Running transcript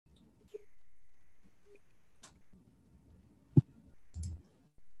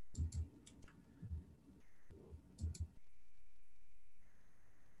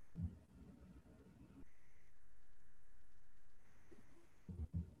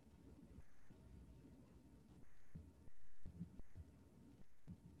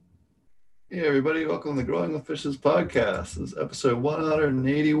Hey, everybody, welcome to the Growing with Fishes podcast. This is episode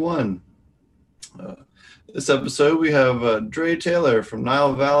 181. Uh, this episode, we have Dre Taylor from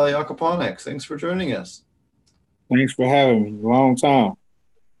Nile Valley Aquaponics. Thanks for joining us. Thanks for having me. Long time.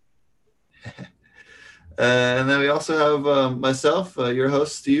 And then we also have myself, your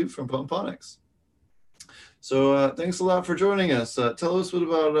host, Steve from Pumponics. So thanks a lot for joining us. Tell us a bit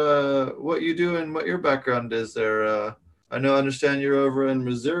about what you do and what your background is there. I understand you're over in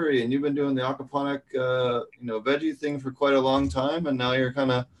Missouri and you've been doing the aquaponic, veggie thing for quite a long time, and now you're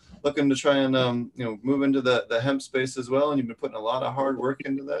kind of looking to try and move into the hemp space as well. And you've been putting a lot of hard work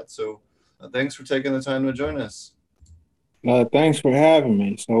into that. So thanks for taking the time to join us. Thanks for having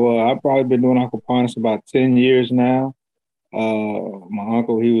me. I've probably been doing aquaponics about 10 years now. My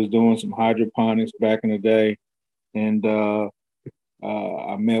uncle, he was doing some hydroponics back in the day. And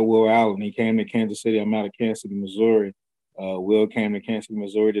I met Will Allen. He came to Kansas City. I'm out of Kansas City, Missouri. Will came to Kansas City,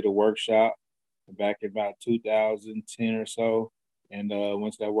 Missouri, did a workshop back in about 2010 or so. And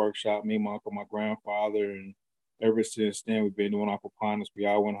went to that workshop, me, my uncle, my grandfather. And ever since then, we've been doing aquaponics. We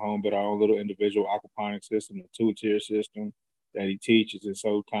all went home, built our own little individual aquaponics system, a two-tier system that he teaches. And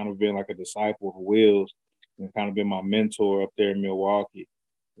so kind of been like a disciple of Will's and kind of been my mentor up there in Milwaukee.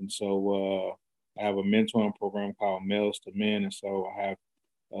 And so I have a mentoring program called Males to Men. And so I have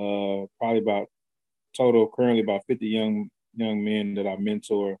probably about total currently about 50 young men that I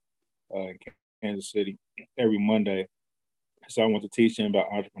mentor in Kansas City every Monday. So I want to teach them about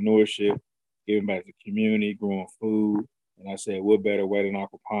entrepreneurship, giving back to the community, growing food. And I said, what better way than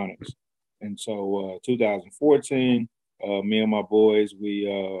aquaponics? And so 2014, me and my boys, we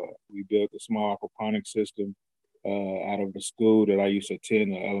built a small aquaponics system out of the school that I used to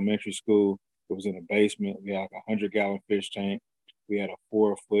attend, the elementary school. It was in the basement. We had like a 100-gallon fish tank. We had a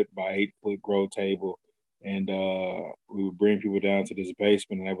 4 foot by 8 foot grow table. And we would bring people down to this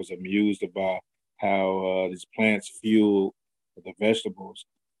basement, and I was amused about how these plants fuel the vegetables.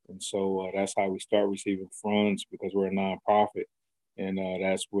 And so that's how we start receiving funds because we're a nonprofit. And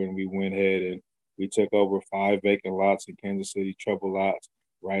that's when we went ahead and we took over 5 vacant lots in Kansas City, trouble lots,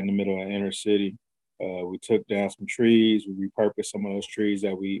 right in the middle of the inner city. We took down some trees. We repurposed some of those trees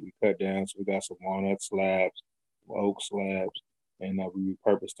that we cut down. So we got some walnut slabs, oak slabs, and we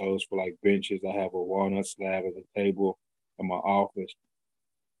repurposed those for like benches. I have a walnut slab as a table in my office.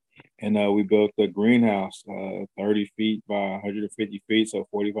 And we built a greenhouse, 30 feet by 150 feet, so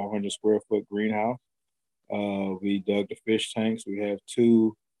 4,500 square foot greenhouse. We dug the fish tanks. We have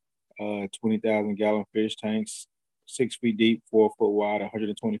two 20,000 gallon fish tanks, 6 feet deep, 4 foot wide,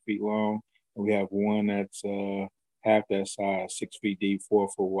 120 feet long. And we have one that's half that size, 6 feet deep, 4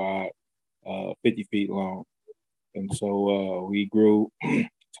 foot wide, 50 feet long. And so we grew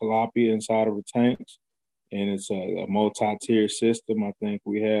tilapia inside of the tanks, and it's a multi-tier system. I think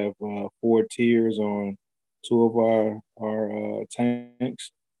we have 4 tiers on two of our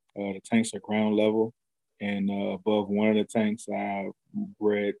tanks. The tanks are ground level, and above one of the tanks, I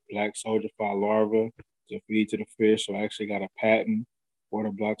bred black soldier fly larvae to feed to the fish. So I actually got a patent for the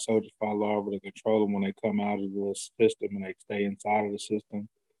black soldier fly larvae to control them when they come out of the system and they stay inside of the system,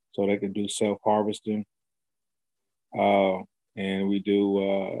 so they can do self harvesting. Uh, and we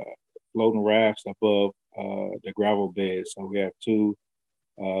do floating rafts above the gravel beds. So we have two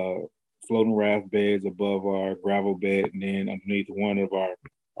uh, floating raft beds above our gravel bed, and then underneath one of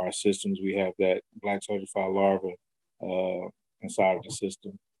our systems, we have that black soldier fly larva inside of the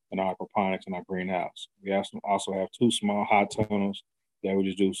system in our aquaponics in our greenhouse. We also have two small hot tunnels that we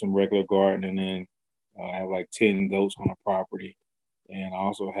just do some regular gardening in. I have like 10 goats on the property. And I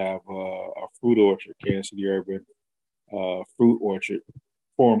also have a fruit orchard, Kansas City Urban fruit orchard,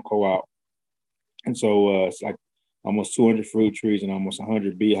 Forum Co-op. And so it's like almost 200 fruit trees and almost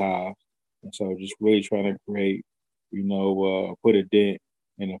 100 beehives. And so just really trying to create, put a dent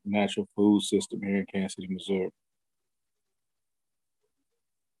in the natural food system here in Kansas City, Missouri.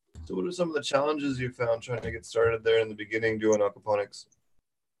 So, what are some of the challenges you found trying to get started there in the beginning doing aquaponics?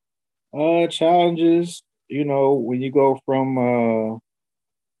 Challenges, when you go from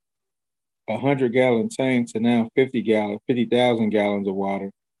 100-gallon tank to now 50,000 gallons of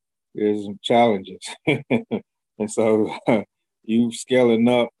water, there's some challenges. And so you scaling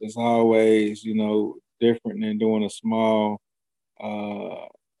up is always, different than doing a small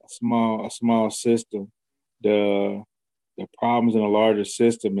system. The the problems in a larger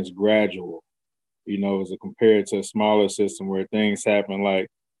system is gradual, as compared to a smaller system where things happen like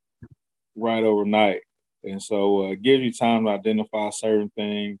right overnight. And so it gives you time to identify certain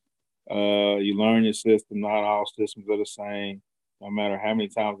things. You learn your system. Not all systems are the same. No matter how many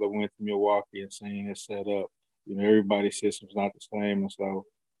times I went to Milwaukee and seen it set up, everybody's system's not the same. And so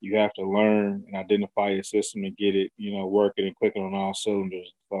you have to learn and identify your system and get it, working and clicking on all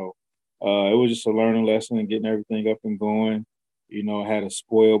cylinders. So it was just a learning lesson and getting everything up and going. Had a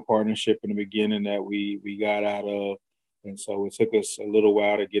spoiled partnership in the beginning that we got out of. And so it took us a little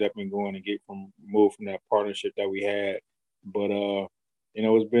while to get up and going and move from that partnership that we had. But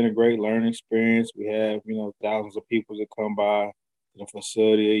it's been a great learning experience. We have, thousands of people that come by the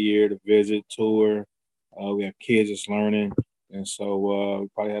facility a year to visit, tour. We have kids that's learning. And so we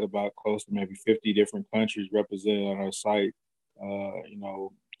probably had about close to maybe 50 different countries represented on our site,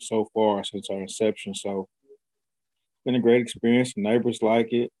 so far since our inception. So it's been a great experience. The neighbors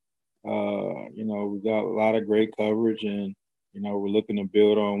like it. We got a lot of great coverage, and, we're looking to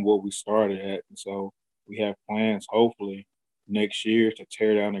build on what we started at. And so we have plans, hopefully, next year to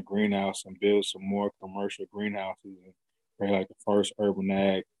tear down the greenhouse and build some more commercial greenhouses and create like the first urban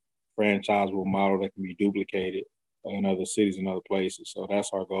ag franchisable model that can be duplicated in other cities and other places. So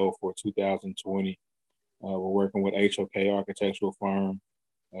that's our goal for 2020. We're working with HOK Architectural Firm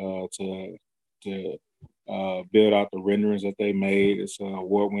to build out the renderings that they made. It's an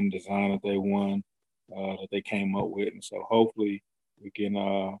award-winning design that they won, that they came up with. And so hopefully we can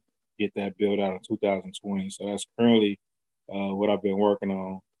get that built out in 2020. So that's currently what I've been working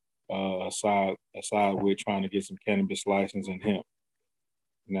on, aside with trying to get some cannabis license and hemp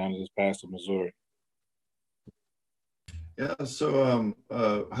now in this past of Missouri. Yeah. So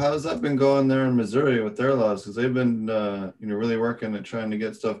how's that been going there in Missouri with their laws? Because they've been, really working at trying to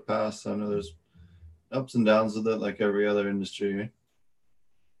get stuff passed. I know there's ups and downs with it, like every other industry.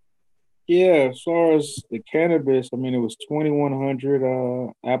 Yeah, as far as the cannabis, I mean, it was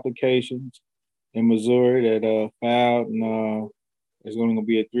 2,100 applications in Missouri that filed, and there's going to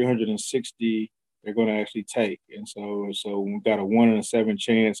be a 360 they're going to actually take. And so we got a 1 in a 7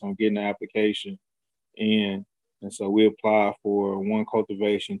 chance on getting the application in. And so we apply for 1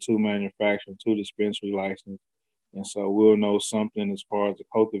 cultivation, 2 manufacturing, 2 dispensary license. And so we'll know something as far as the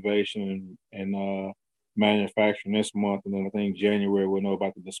cultivation and manufacturing this month. And then I think January we'll know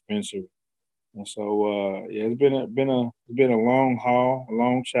about the dispensary. And so it's been a long haul, a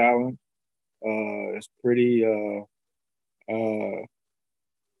long challenge. It's pretty.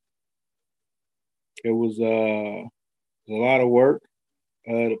 It was a lot of work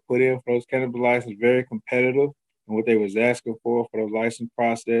to put in for those cannabis licenses. Very competitive, and what they was asking for the license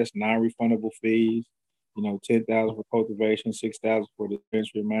process, non-refundable fees. $10,000 for cultivation, $6,000 for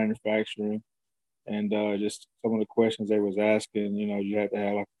dispensary manufacturing, and just some of the questions they was asking. You had to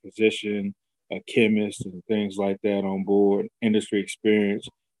have like a physician, a chemist, and things like that on board. Industry experience,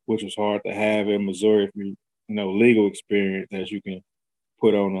 which was hard to have in Missouri. If legal experience as you can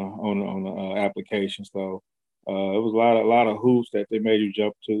put on a application. So it was a lot of hoops that they made you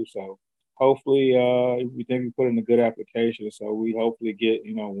jump to. So hopefully we think we put in a good application. So we hopefully get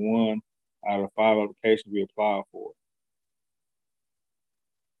 1 out of 5 applications we apply for.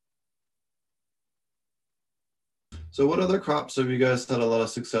 So what other crops have you guys had a lot of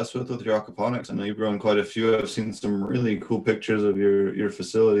success with your aquaponics? I know you've grown quite a few. I've seen some really cool pictures of your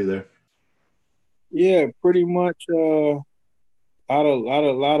facility there. Yeah, pretty much a lot of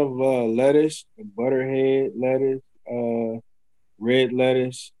lettuce, butterhead lettuce, red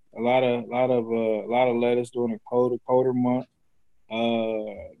lettuce, a lot of lettuce during the colder month.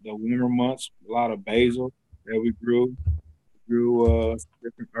 The warmer months, a lot of basil that we grew.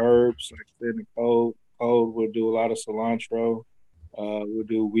 Different herbs, like I said, in the cold we'll do a lot of cilantro. We'll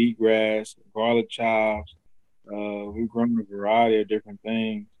do wheatgrass, garlic chives. We've grown a variety of different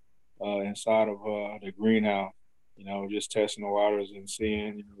things inside of the greenhouse. Just testing the waters and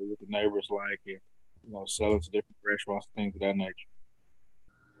seeing what the neighbors like, and selling to different restaurants, things of that nature.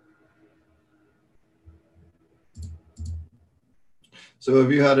 So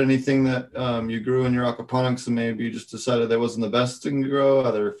have you had anything that you grew in your aquaponics and maybe you just decided that wasn't the best thing to grow,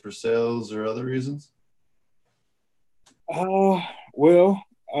 either for sales or other reasons? Well,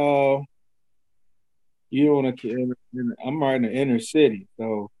 I'm right in the inner city,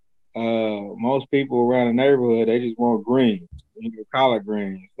 so most people around the neighborhood, they just want greens, collard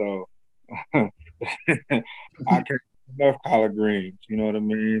greens. So I can't enough collard greens, you know what I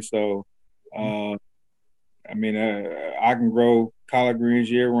mean? So I can grow collard greens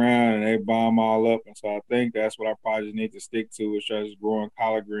year round and they bomb all up. And so I think that's what I probably just need to stick to, is just growing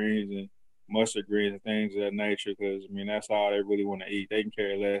collard greens and mustard greens and things of that nature. Because, that's all they really want to eat. They can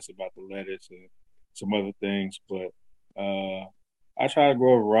care less about the lettuce and some other things. But I try to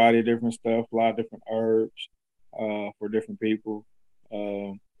grow a variety of different stuff, a lot of different herbs for different people.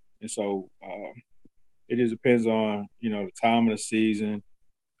 And so it just depends on, the time of the season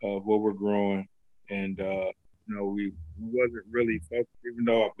of what we're growing and we wasn't really focused, even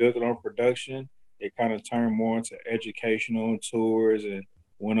though I built it on production, it kind of turned more into educational tours and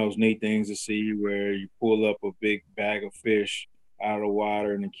one of those neat things to see where you pull up a big bag of fish out of the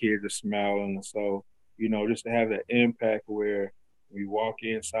water and the kids are smiling. And so, just to have that impact where we walk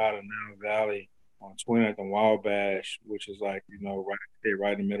inside of Now Valley on 20th and Wabash, which is like, right there,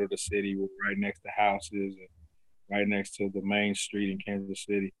 right in the middle of the city, we're right next to houses and right next to the main street in Kansas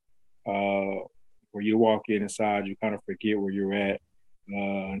City. Where you walk inside, you kind of forget where you're at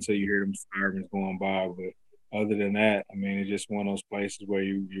until you hear them sirens going by. But other than that, I mean, it's just one of those places where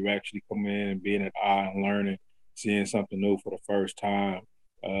you actually come in and being at eye and learning, seeing something new for the first time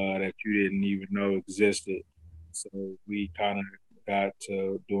that you didn't even know existed. So we kind of got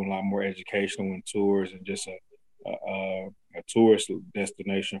to doing a lot more educational and tours and just a tourist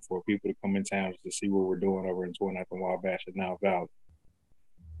destination for people to come in town to see what we're doing over in Tornado and Wabash and Now Valley.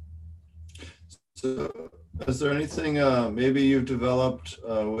 So, is there anything maybe you've developed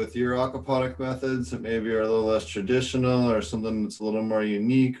with your aquaponic methods that maybe are a little less traditional, or something that's a little more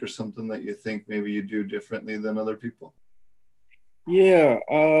unique, or something that you think maybe you do differently than other people? Yeah,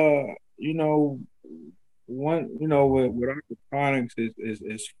 with aquaponics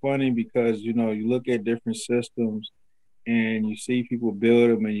is funny because you look at different systems and you see people build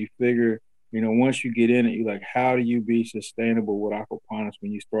them and you figure, once you get in it, you're like, how do you be sustainable with aquaponics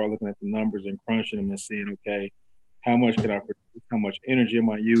when you start looking at the numbers and crunching them and seeing, okay, how much can I produce? How much energy am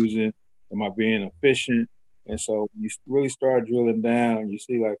I using? Am I being efficient? And so you really start drilling down, you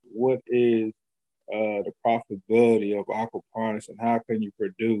see like what is the profitability of aquaponics and how can you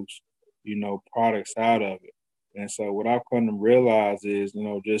produce, products out of it. And so what I've come to realize is,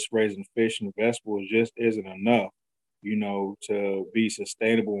 just raising fish and vegetables just isn't enough, to be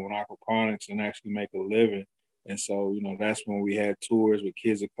sustainable in aquaponics and actually make a living. And so, that's when we had tours with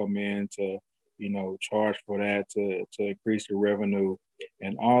kids that come in to, charge for that to increase the revenue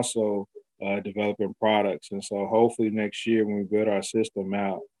and also developing products. And so hopefully next year when we build our system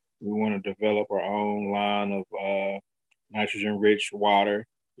out, we want to develop our own line of nitrogen rich water,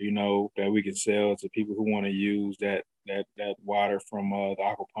 that we can sell to people who want to use that water from the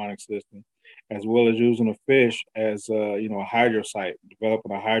aquaponic system, as well as using the fish as a hydrocyte,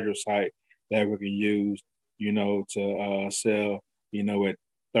 developing a hydrocyte that we can use, to sell, at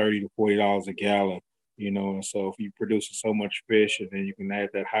 $30 to $40 a gallon, and so if you produce so much fish and then you can add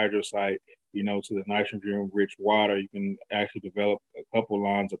that hydrocyte, to the nitrogen rich water, you can actually develop a couple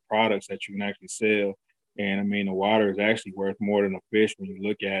lines of products that you can actually sell. And I mean, the water is actually worth more than a fish when you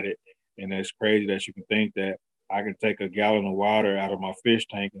look at it. And it's crazy that you can think that I can take a gallon of water out of my fish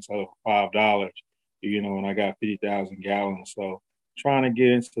tank and sell it for $5, and I got 50,000 gallons. So trying to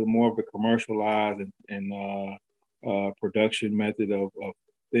get into more of the commercialized and production method of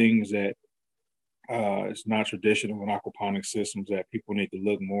things that it's not traditional in aquaponic systems that people need to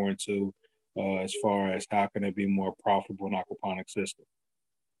look more into as far as how can it be more profitable in aquaponic system.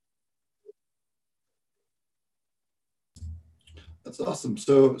 That's awesome.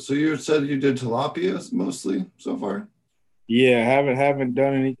 So you said you did tilapia mostly so far? Yeah, haven't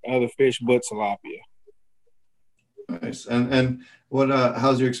done any other fish but tilapia. Nice. And what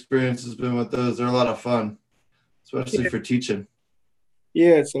how's your experiences been with those? They're a lot of fun, especially for teaching.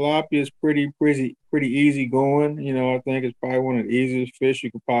 Yeah, tilapia is pretty easy going. I think it's probably one of the easiest fish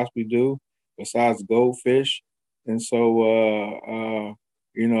you could possibly do, besides goldfish. And so,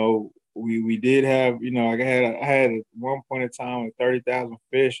 we did have, I had at one point in time like 30,000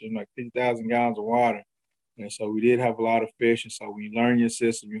 fish and like 50,000 gallons of water. And so we did have a lot of fish. And so when you learn your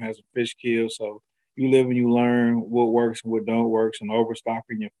system, you have some fish kills. So you live and you learn what works and what don't works, and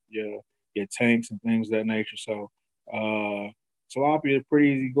overstocking your tanks and things of that nature. So tilapia is pretty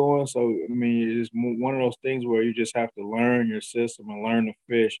easy going. So I mean, it's one of those things where you just have to learn your system and learn the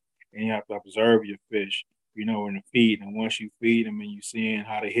fish, and you have to observe your fish, in the feed. And once you feed them and you seeing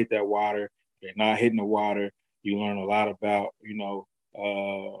how to hit that water, they're not hitting the water. You learn a lot about,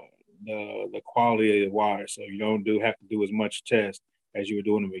 the quality of the water. So you don't have to do as much test as you would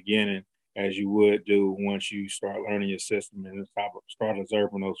do in the beginning as you would do once you start learning your system and start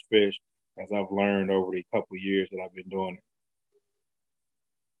observing those fish, as I've learned over the couple of years that I've been doing it.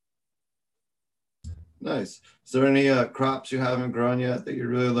 Nice. Is there any crops you haven't grown yet that you're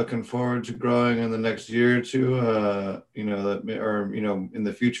really looking forward to growing in the next year or two? In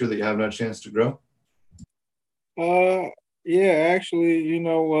the future that you haven't had a chance to grow? Yeah, actually,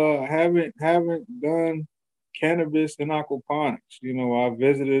 haven't done cannabis and aquaponics. I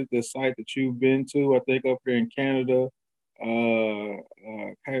visited the site that you've been to. I think up here in Canada.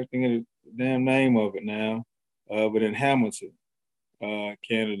 Can't think of the damn name of it now. But in Hamilton,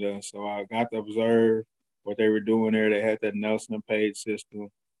 Canada. So I got to observe what they were doing there. They had that Nelson and Page system,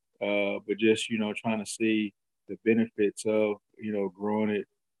 but just, trying to see the benefits of, growing it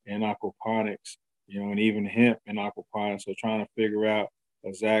in aquaponics, and even hemp in aquaponics. So trying to figure out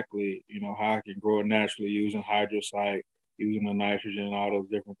exactly, how I can grow it naturally using hydrocyte, using the nitrogen, and all those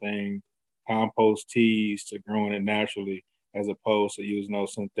different things, compost teas to growing it naturally as opposed to using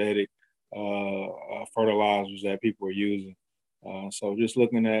those synthetic fertilizers that people are using. So just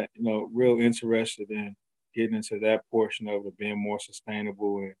looking at, real interested in getting into that portion of it, being more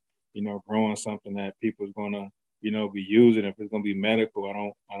sustainable and, growing something that people is going to, be using. If it's going to be medical,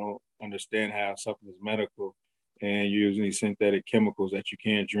 I don't understand how something is medical and you're using these synthetic chemicals that you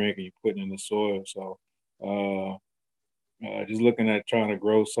can't drink and you're putting in the soil. So just looking at trying to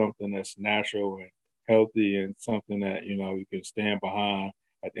grow something that's natural and healthy and something that, you can stand behind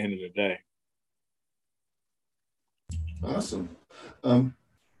at the end of the day. Awesome.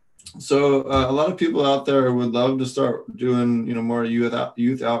 So a lot of people out there would love to start doing, more youth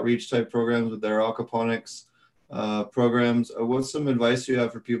outreach type programs with their aquaponics programs. What's some advice you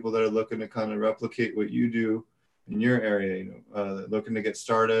have for people that are looking to kind of replicate what you do in your area? Looking to get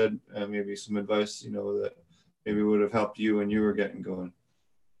started, maybe some advice, that maybe would have helped you when you were getting going.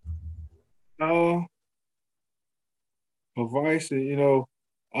 Advice,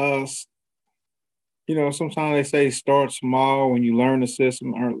 sometimes they say start small when you learn the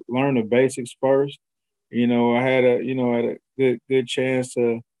system or learn the basics first. I had a good chance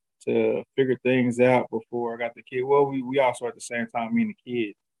to figure things out before I got the kid. Well, we also at the same time, me and the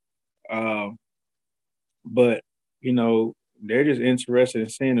kid. But they're just interested in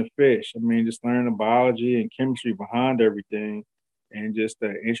seeing the fish. I mean, just learning the biology and chemistry behind everything, and just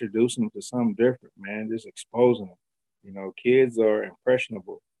introducing them to something different, man. Just exposing them. Kids are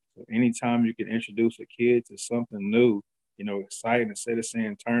impressionable. So anytime you can introduce a kid to something new, exciting, instead of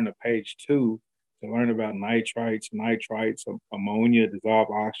saying turn to page 2 to learn about nitrites, ammonia,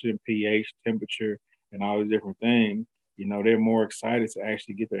 dissolved oxygen, pH, temperature, and all these different things, they're more excited to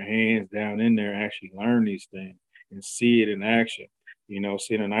actually get their hands down in there and actually learn these things and see it in action. See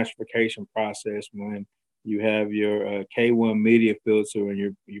the nitrification process when you have your K1 media filter and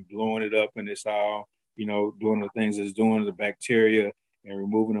you're blowing it up and it's all, doing the things it's doing to the bacteria and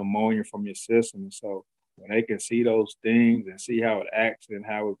removing ammonia from your system. And so when they can see those things and see how it acts and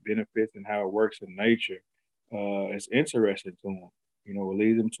how it benefits and how it works in nature, it's interesting to them. It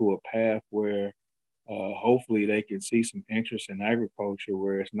leads them to a path where hopefully they can see some interest in agriculture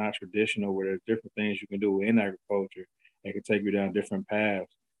where it's not traditional, where there's different things you can do in agriculture that can take you down different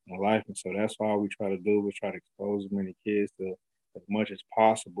paths in life. And so that's all we try to do. We try to expose as many kids to as much as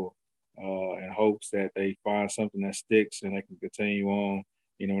possible in hopes that they find something that sticks and they can continue on,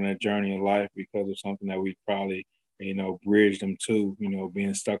 in that journey of life because of something that we probably, bridged them to,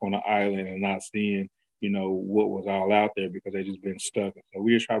 being stuck on an island and not seeing, what was all out there because they just been stuck. So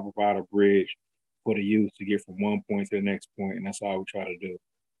we just try to provide a bridge for the youth to get from one point to the next point, and that's all we try to do.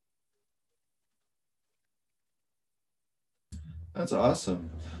 That's awesome.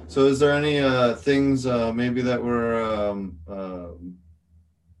 So is there any things maybe that were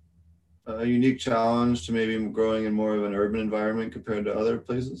a unique challenge to maybe growing in more of an urban environment compared to other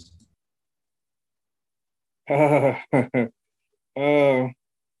places? Yeah,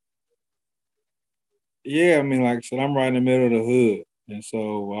 I mean, like I said, I'm right in the middle of the hood. And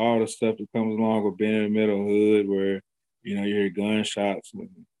so all the stuff that comes along with being in the middle of the hood where, you hear gunshots and,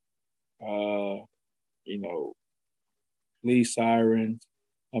 police sirens.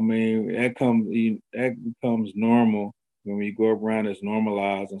 I mean, that becomes normal when you go around, it's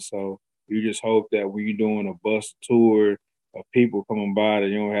normalized. And so you just hope that when you're doing a bus tour of people coming by that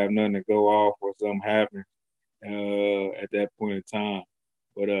you don't have nothing to go off or something happens at that point in time.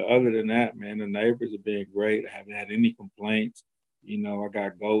 But other than that, man, the neighbors have been great. I haven't had any complaints. I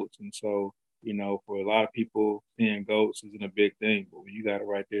got goats. And so, for a lot of people, seeing goats isn't a big thing. But when you got it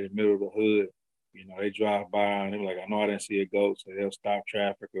right there in the middle of the hood, they drive by and they're like, I know I didn't see a goat. So they'll stop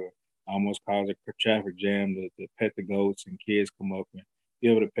traffic or almost cause a traffic jam to pet the goats, and kids come up and be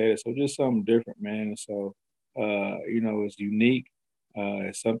able to pet it. So just something different, man. And so, it's unique.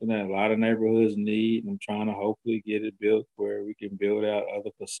 It's something that a lot of neighborhoods need. I'm trying to hopefully get it built where we can build out other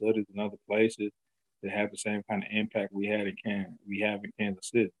facilities in other places that have the same kind of impact we have in Kansas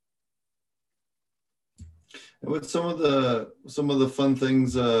City. And what's some of the fun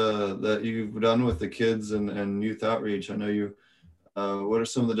things that you've done with the kids and youth outreach? I know you. What are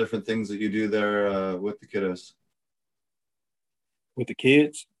some of the different things that you do there with the kiddos? With the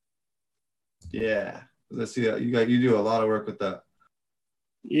kids? Yeah, I see that you do a lot of work with that.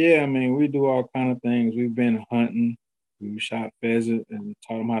 Yeah, I mean, we do all kind of things. We've been hunting. We shot pheasant and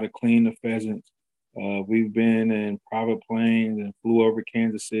taught them how to clean the pheasants. We've been in private planes and flew over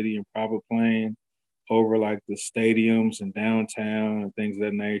Kansas City in private plane over like the stadiums and downtown and things of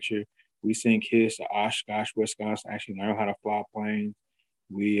that nature. We send kids to Oshkosh, Wisconsin, actually learn how to fly planes.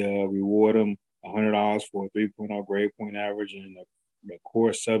 We reward them $100 for a 3.0 grade point average in the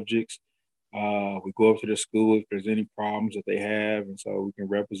core subjects. We go up to the school if there's any problems that they have, and so we can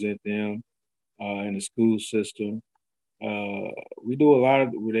represent them in the school system. We do a lot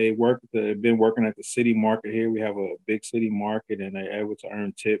of they've been working at the city market here. We have a big city market and they're able to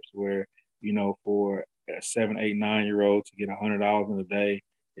earn tips where, for a 7, 8, 9 year old to get $100 in a day,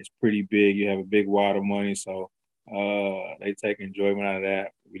 it's pretty big. You have a big wad of money. So they take enjoyment out of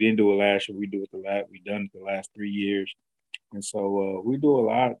that. We didn't do it last year. We've done it the last 3 years. And so we do a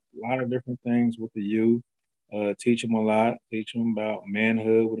lot of different things with the youth. Teach them a lot, teach them about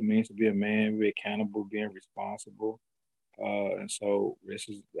manhood, what it means to be a man, be accountable, being responsible. And so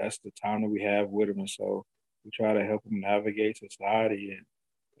that's the time that we have with them. And so we try to help them navigate society and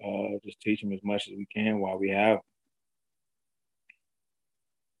just teach them as much as we can while we have them.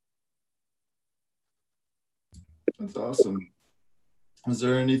 That's awesome. Is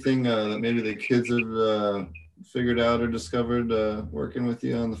there anything that maybe the kids have figured out or discovered working with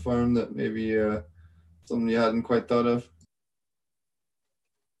you on the farm that maybe something you hadn't quite thought of?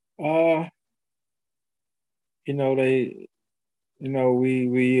 We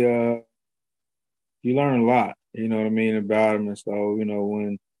you learn a lot, what I mean, about them. And so,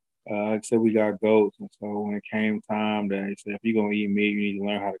 when like I said, we got goats. And so when it came time that they said, if you're going to eat meat, you need to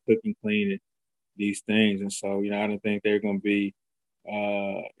learn how to cook and clean it, these things. And so, I didn't think they're going to be,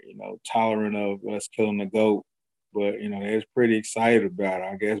 tolerant of us killing the goat. But, they was pretty excited about it.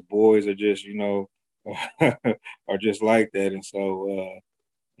 I guess boys are just, are just like that. And so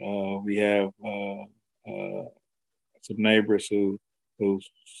we have some neighbors who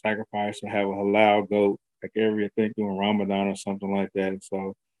sacrifice to have a halal goat, like I think during Ramadan or something like that. And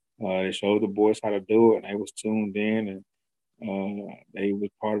so they showed the boys how to do it, and they was tuned in, and they was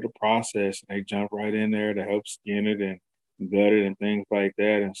part of the process. And they jumped right in there to help skin it and gut it and things like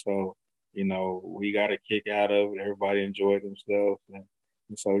that. And so, we got a kick out of it. Everybody enjoyed themselves. And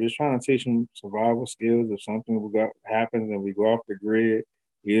so just trying to teach them survival skills. If something happens and we go off the grid,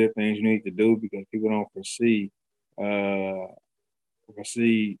 these are things you need to do because people don't foresee the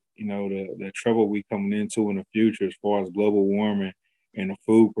trouble we coming into in the future as far as global warming and the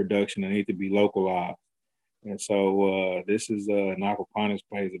food production that need to be localized. And so this is aquaponics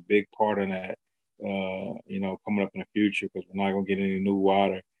plays a big part in that, coming up in the future because we're not going to get any new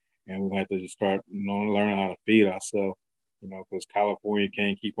water and we have to just start, learning how to feed ourselves, because California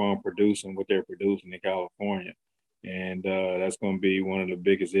can't keep on producing what they're producing in California. And that's going to be one of the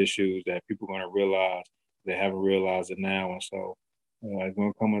biggest issues that people are going to realize. They haven't realized it now. And so it's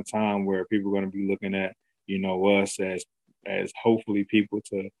going to come a time where people are going to be looking at, us as hopefully people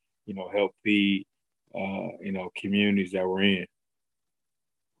to, help feed, communities that we're in.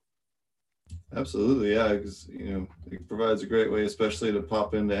 Absolutely, yeah, because it provides a great way, especially to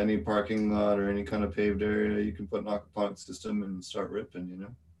pop into any parking lot or any kind of paved area. You can put an aquaponics system and start ripping.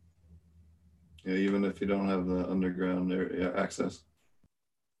 Even if you don't have the underground area access.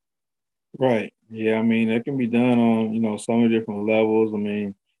 Right. Yeah. I mean, it can be done on so many different levels. I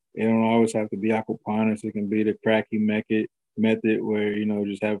mean, it don't always have to be aquaponics. It can be the cracky method where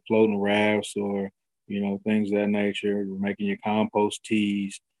just have floating rafts or things of that nature. You're making your compost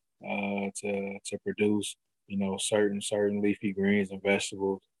teas to produce certain leafy greens and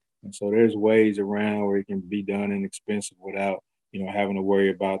vegetables. And so there's ways around where it can be done inexpensive without having to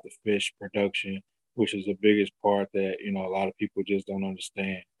worry about the fish production, which is the biggest part that a lot of people just don't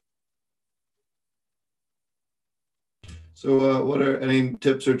understand. So what are any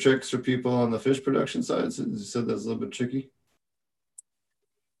tips or tricks for people on the fish production side? Since you said that's a little bit tricky.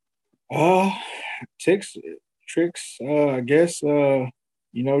 Tricks, I guess,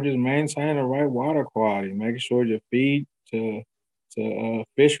 just maintain the right water quality, making sure your feed to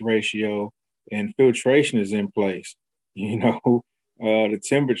fish ratio and filtration is in place, the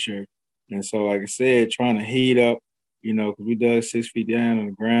temperature. And so, like I said, trying to heat up, because we dug 6 feet down on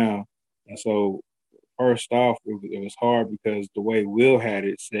the ground. And so first off, it was hard because the way Will had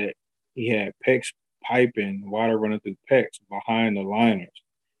it set, he had PEX piping, water running through PEX behind the liners.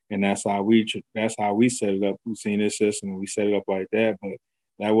 And that's how we set it up. We've seen this system and we set it up like that, but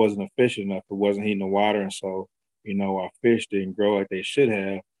that wasn't efficient enough. It wasn't heating the water. And so, our fish didn't grow like they should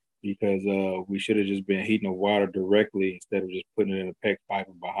have because we should have just been heating the water directly instead of just putting it in a PEX pipe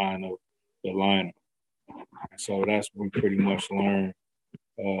behind the liner. So that's what we pretty much learned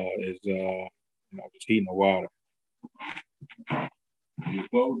is just heating the water.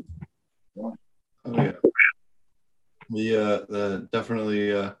 Oh yeah. The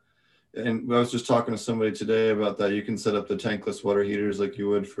definitely. And I was just talking to somebody today about that. You can set up the tankless water heaters like you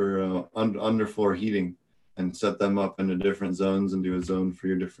would for underfloor heating, and set them up into different zones and do a zone for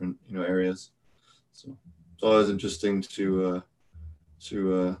your different areas. So it's always interesting to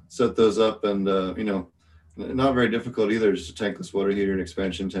set those up, and not very difficult either. Just a tankless water heater, an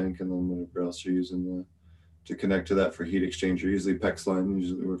expansion tank, and then whatever else you're using to connect to that for heat exchanger. Usually PEX line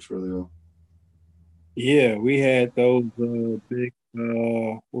usually works really well. Yeah, we had those big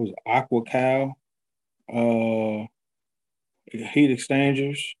what was it, Aqua Cow uh heat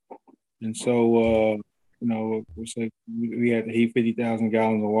exchangers. And so it's like we had to heat 50,000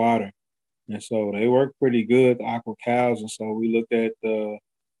 gallons of water. And so they work pretty good, the Aqua Cows. And so we looked at the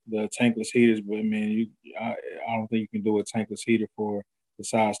tankless heaters, but I mean, I don't think you can do a tankless heater for the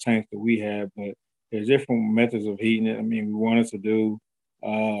size tanks that we have. But there's different methods of heating it. I mean, we wanted to do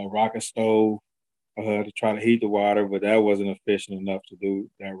rocket stove to try to heat the water, but that wasn't efficient enough to do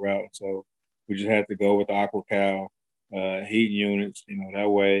that route. So we just had to go with the Aqua Cow heat units. That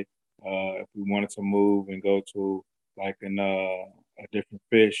way, if we wanted to move and go to like a different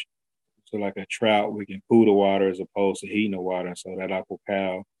fish, so like a trout, we can cool the water as opposed to heating the water. So that Aqua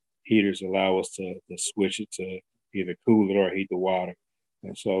Cow heaters allow us to switch it to either cool it or heat the water.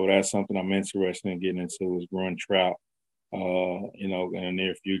 And so that's something I'm interested in getting into is growing trout, in the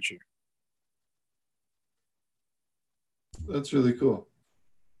near future. That's really cool.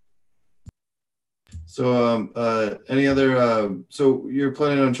 So, any other? So you're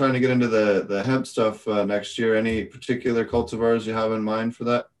planning on trying to get into the hemp stuff next year? Any particular cultivars you have in mind for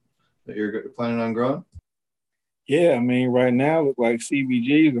that you're planning on growing? Yeah, I mean, right now, look like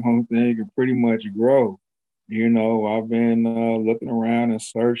CBG is the only thing you can pretty much grow. I've been looking around and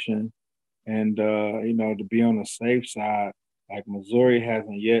searching, and to be on the safe side, like Missouri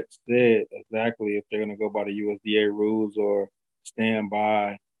hasn't yet said exactly if they're going to go by the USDA rules or stand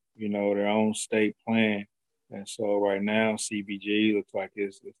by, their own state plan. And so right now, CBG looks like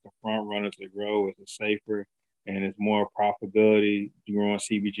it's the front runner to grow. It's safer and it's more profitability growing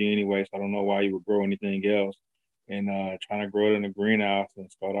CBG anyway. So I don't know why you would grow anything else. And trying to grow it in the greenhouse and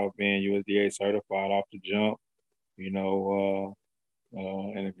start off being USDA certified off the jump, in a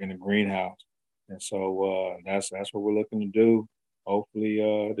greenhouse. And so that's what we're looking to do. Hopefully,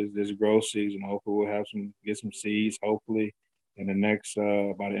 this growth season. Hopefully, we'll get some seeds. Hopefully, in the next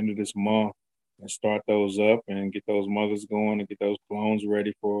by the end of this month, and start those up and get those mothers going and get those clones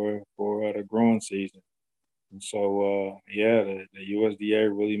ready for the growing season. And so, the USDA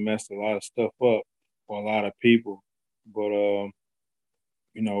really messed a lot of stuff up for a lot of people. But I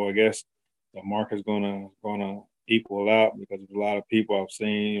guess the market's gonna equal out because a lot of people I've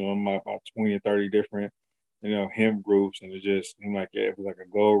seen, about 20 or 30 different, hemp groups, and it just seemed like it was like a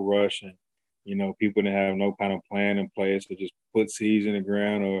gold rush, and people didn't have no kind of plan in place. They just put seeds in the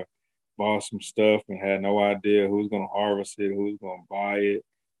ground or bought some stuff and had no idea who's gonna harvest it, who's gonna buy it.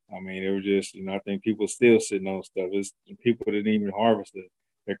 I mean, it was just, I think people still sitting on stuff. It's people that didn't even harvest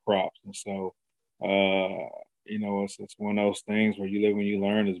their crops, and so it's one of those things where you live and you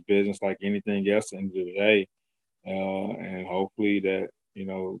learn. It's business like anything else at the end of the day. And hopefully that,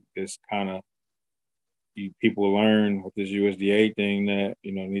 this kind of people learn with this USDA thing that,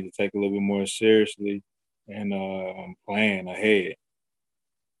 need to take a little bit more seriously and plan ahead.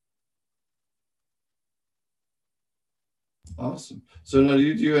 Awesome. So now, do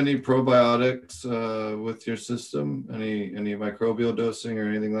you do any probiotics with your system? Any microbial dosing or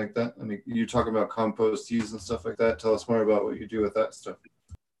anything like that? I mean, you talk about compost teas and stuff like that. Tell us more about what you do with that stuff.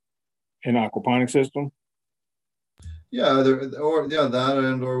 An aquaponic system? Yeah, that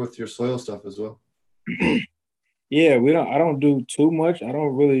and or with your soil stuff as well. Yeah, I don't do too much. I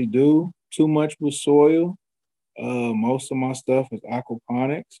don't really do too much with soil. Most of my stuff is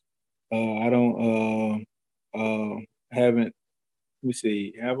aquaponics. I don't haven't, let me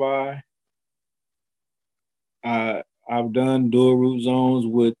see, have I've done dual root zones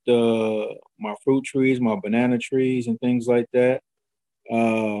with my fruit trees, my banana trees, and things like that.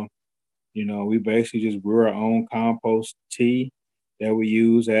 Uh, we basically just brew our own compost tea that we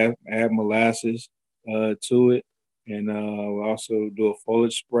use, add molasses to it. And we also do a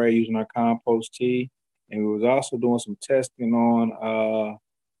foliage spray using our compost tea. And we was also doing some testing on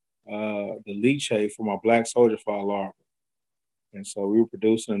the leachate for my black soldier fly larva. And so we were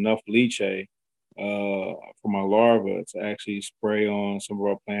producing enough leachate for my larva to actually spray on some of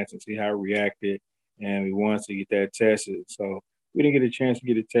our plants and see how it reacted. And we wanted to get that tested. So we didn't get a chance to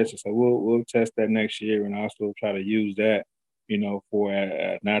get it tested. So we'll test that next year and also try to use that, for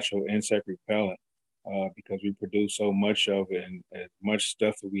a natural insect repellent. because we produced so much of it, and as much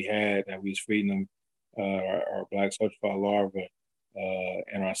stuff that we had that we was feeding them our black soldier fly larvae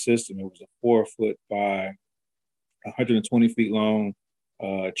in our system. It was a 4 foot by 120 feet long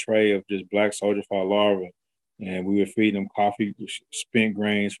tray of just black soldier fly larvae, and we were feeding them coffee spent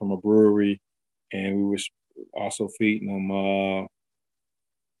grains from a brewery, and we were also feeding them.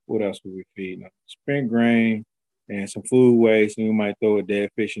 What else were we feeding them? Spent grain and some food waste, and we might throw a dead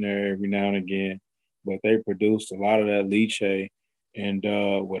fish in there every now and again. But they produced a lot of that leachate, and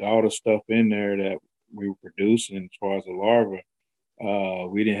with all the stuff in there that we were producing as far as the larvae,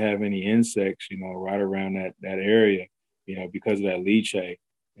 we didn't have any insects, right around that area, because of that leachate.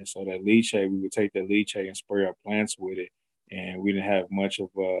 And so that leachate, we would take that leachate and spray our plants with it, and we didn't have much of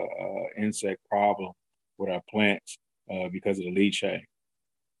a insect problem with our plants because of the leachate.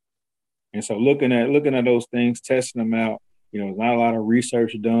 And so looking at those things, testing them out, there's not a lot of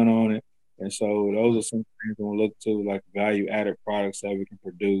research done on it. And so those are some things we'll look to, like value added products that we can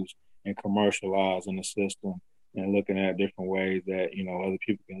produce and commercialize in the system, and looking at different ways that, other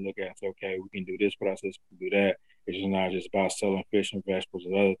people can look at and say, okay, we can do this process, we can do that. It's just not just about selling fish and vegetables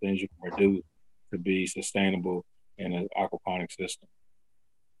and other things you can produce to be sustainable in an aquaponic system.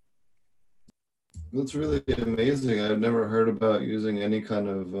 That's really amazing. I've never heard about using any kind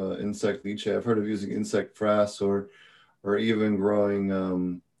of insect leachate. I've heard of using insect frass or even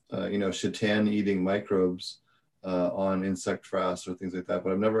growing, chitan eating microbes on insect frass or things like that.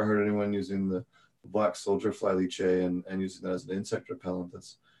 But I've never heard anyone using the black soldier fly leachate and using that as an insect repellent.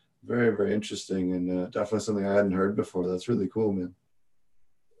 That's very, very interesting, and definitely something I hadn't heard before. That's really cool, man.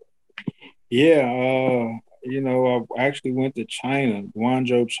 Yeah, I actually went to China,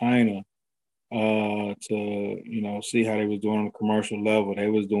 Guangzhou, China, to see how they was doing on a commercial level. They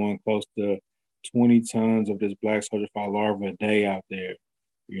was doing close to 20 tons of this black soldier fly larva a day out there.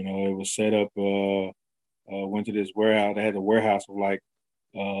 It was set up. Went to this warehouse. They had a warehouse of like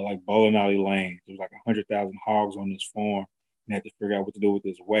bowling alley lanes. There was like 100,000 hogs on this farm, and they had to figure out what to do with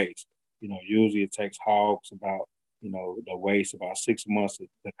this waste. Usually it takes hogs about the waste about 6 months to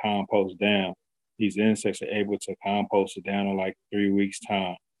compost down. These insects are able to compost it down in like 3 weeks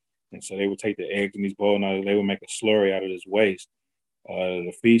time. And so they would take the eggs in these bowls, and they would make a slurry out of this waste,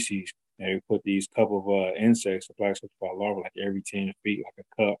 the feces. And they would put these couple of insects, the black soldier fly larvae, like every 10 feet, like a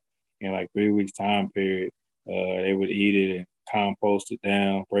cup, in like 3 weeks time period. They would eat it and compost it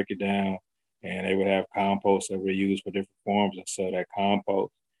down, break it down, and they would have compost that we use for different forms and sell that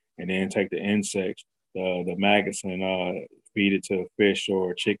compost. And then take the insects, the maggots, and feed it to fish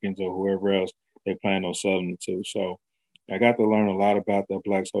or chickens or whoever else they plan on selling it to. So I got to learn a lot about the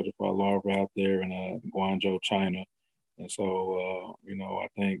black soldier fly larva out there in Guangzhou, China. And so, I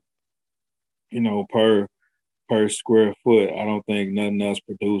think, per square foot, I don't think nothing else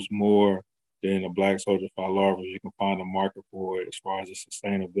produces more than a black soldier fly larva. You can find a market for it as far as the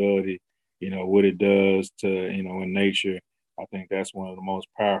sustainability, what it does to, in nature. I think that's one of the most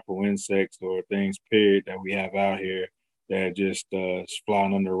powerful insects or things, period, that we have out here that just is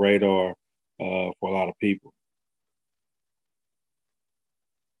flying under the radar for a lot of people.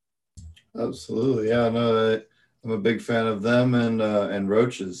 Absolutely, yeah. No, I'm a big fan of them and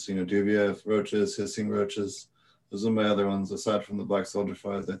roaches. Dubia roaches, hissing roaches. Those are my other ones aside from the black soldier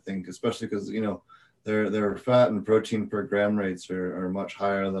flies. I think, especially because their fat and protein per gram rates are much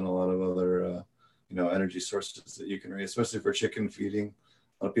higher than a lot of other energy sources that you can raise, especially for chicken feeding.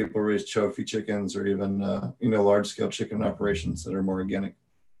 A lot of people raise trophy chickens or even large scale chicken operations that are more organic.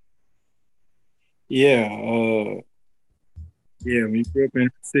 Yeah, yeah, when you grew up in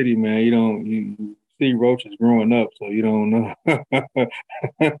the city, man, you see roaches growing up, so you don't know.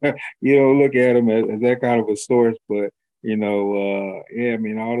 You don't look at them as that kind of a source, but yeah, I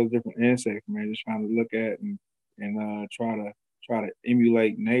mean, all those different insects, man, just trying to look at and try to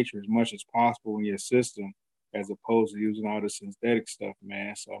emulate nature as much as possible in your system, as opposed to using all the synthetic stuff,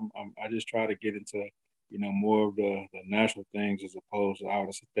 man. So I just try to get into more of the natural things as opposed to all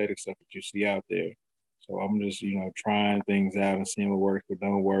the synthetic stuff that you see out there. So I'm just, trying things out and seeing what works, what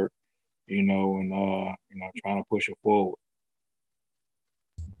don't work, and trying to push it forward.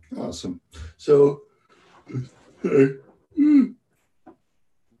 Awesome. So,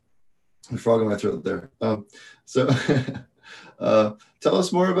 frog in my throat there. So, tell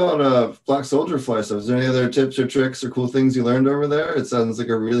us more about black soldier fly stuff. Is there any other tips or tricks or cool things you learned over there? It sounds like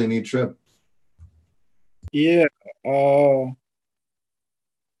a really neat trip. Yeah.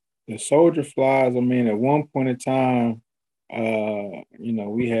 The soldier flies, I mean, at one point in time,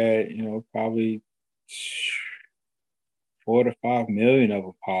 we had, probably 4 to 5 million of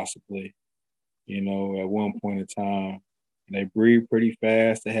them possibly, at one point in time. and they breed pretty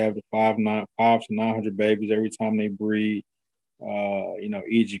fast. They have the five to 900 babies every time they breed.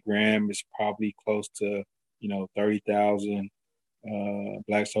 Each gram is probably close to 30,000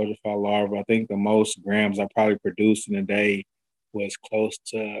 black soldier fly larvae. I think the most grams I probably produced in a day was close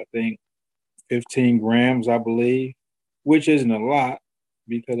to, I think, 15 grams, I believe, which isn't a lot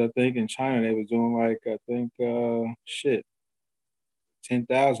because I think in China they was doing like, I think,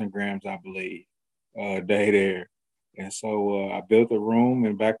 10,000 grams, I believe, a day there. And so I built a room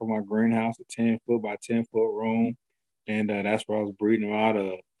in the back of my greenhouse, a 10-foot by 10-foot room. And that's where I was breeding them out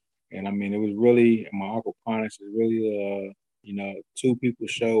of. And I mean, it was really, my aquaponics is really, two people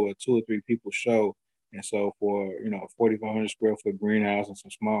show or two or three people show. And so for, a 4,500 square foot greenhouse and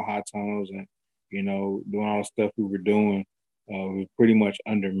some small hot tunnels and, doing all the stuff we were doing, we were pretty much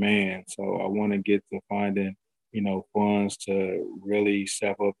undermanned. So I want to get to finding, funds to really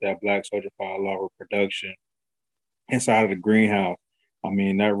step up that black soldier fly larva production inside of the greenhouse. I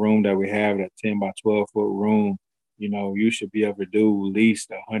mean, that room that we have, that 10 by 12-foot room, you should be able to do at least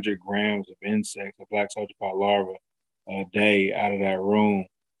 100 grams of insects, of black soldier fly larva a day out of that room,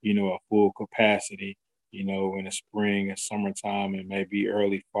 at full capacity, in the spring and summertime and maybe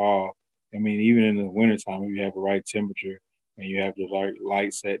early fall. I mean, even in the wintertime, if you have the right temperature and you have the right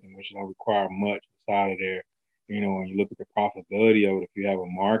light setting, which don't require much inside of there, when you look at the profitability of it, if you have a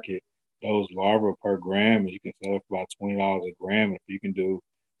market, those larvae per gram, you can sell it for about $20 a gram. If you can do,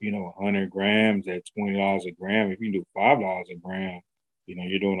 100 grams at $20 a gram, if you can do $5 a gram,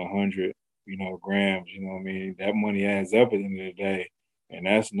 you're doing 100, grams. You know what I mean? That money adds up at the end of the day, and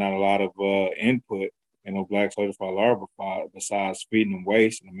that's not a lot of input in a black soldier fly larva besides feeding them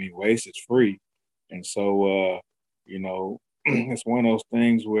waste. I mean, waste is free, and so it's one of those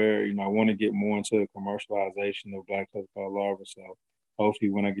things where I want to get more into the commercialization of black soldier fly larva. So hopefully,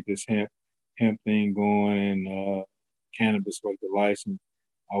 when I get this hemp thing going and cannabis with the license,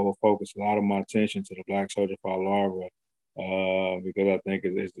 I will focus a lot of my attention to the black soldier fly larva because I think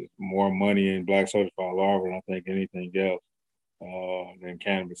it's more money in black soldier fly larva than I think anything else than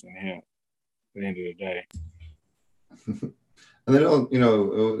cannabis and hemp. At the end of the day. And they don't,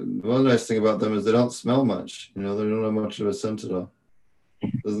 one nice thing about them is they don't smell much. They don't have much of a scent at all.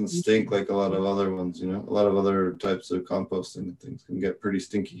 It doesn't stink like a lot of other ones. A lot of other types of composting and things can get pretty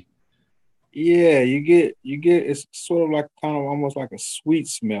stinky. Yeah, you get it's sort of like kind of almost like a sweet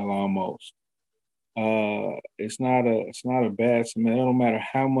smell almost. It's not a bad smell. It don't matter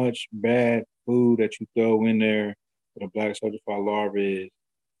how much bad food that you throw in there with a black soldier fly larva is,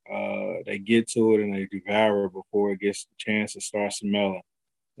 they get to it and they devour it before it gets the chance to start smelling.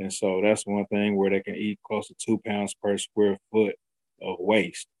 And so that's one thing where they can eat close to 2 pounds per square foot of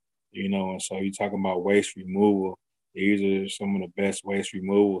waste, and so you're talking about waste removal. These are some of the best waste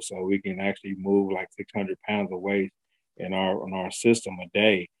removal. So we can actually move like 600 pounds of waste in our system a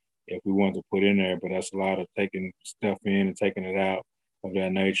day if we want to put in there. But that's a lot of taking stuff in and taking it out of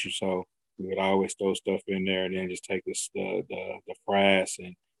that nature. So we would always throw stuff in there and then just take the frass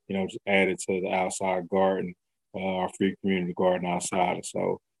and just add it to the outside garden, our free community garden outside. And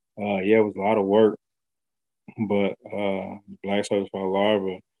so it was a lot of work, but black soldier fly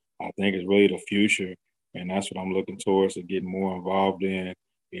larva, I think, is really the future, and that's what I'm looking towards to get more involved in.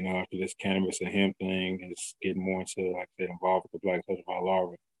 After this cannabis and hemp thing, is getting more into, like I said, involved with the black soldier fly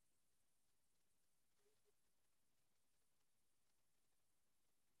larva.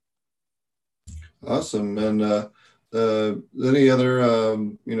 Awesome. And any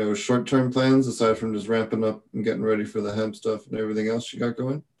other short-term plans aside from just ramping up and getting ready for the hemp stuff and everything else you got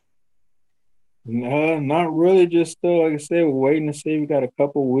going? Not really. Just like I said, we're waiting to see. We got a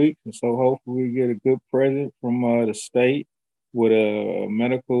couple weeks, and so hopefully we get a good present from the state with a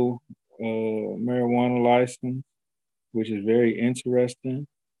medical marijuana license, which is very interesting.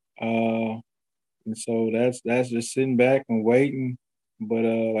 And so that's just sitting back and waiting. But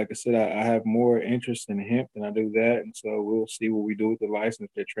like I said, I have more interest in hemp than I do that, and so we'll see what we do with the license, if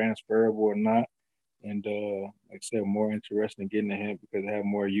they're transferable or not. And like I said, more interested in getting the hemp because they have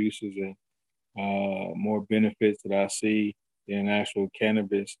more uses and more benefits that I see than actual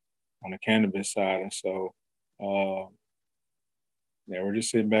cannabis on the cannabis side. And so, we're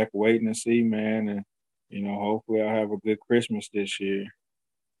just sitting back waiting to see, man. And, hopefully I'll have a good Christmas this year.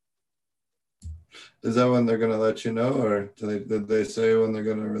 Is that when they're going to let you know, or did they say when they're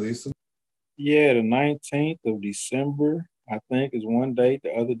going to release them? Yeah, the 19th of December, I think, is one date.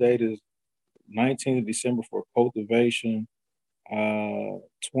 The other date is 19th of December for cultivation.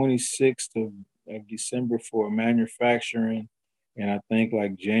 26th of December for manufacturing, and I think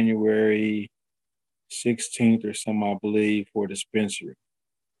like January 16th or something, I believe, for dispensary.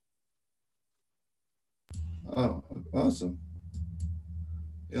 Oh, awesome.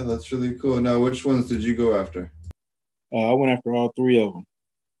 Yeah, that's really cool. Now, which ones did you go after? I went after all three of them.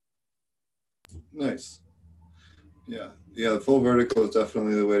 Nice. Yeah. Yeah, the full vertical is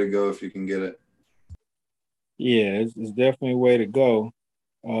definitely the way to go if you can get it. Yeah, it's definitely a way to go.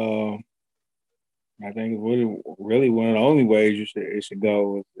 Uh, I think it's really one of the only ways it should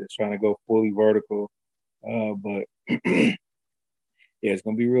go is trying to go fully vertical. But yeah, it's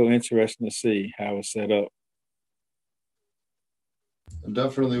gonna be real interesting to see how it's set up. I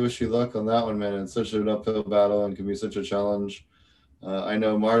definitely wish you luck on that one, man. It's such an uphill battle and can be such a challenge. I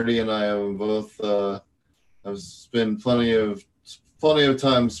know Marty and I have both have spent plenty of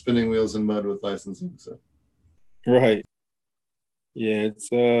time spinning wheels in mud with licensing. So Right. Yeah, it's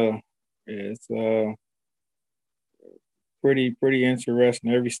pretty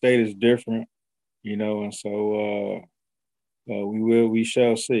interesting. Every state is different, and so we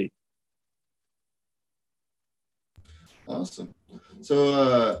shall see. awesome.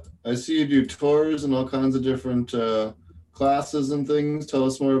 So I see you do tours and all kinds of different classes and things. Tell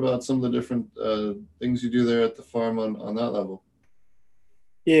us more about some of the different things you do there at the farm on that level.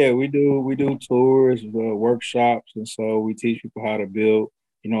 Yeah, we do tours, workshops, and so we teach people how to build,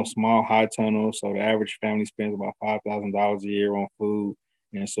 small high tunnels. So the average family spends about $5,000 a year on food,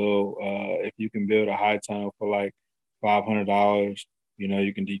 and so if you can build a high tunnel for like $500,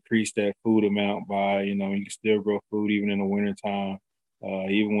 you can decrease that food amount by, you can still grow food even in the wintertime.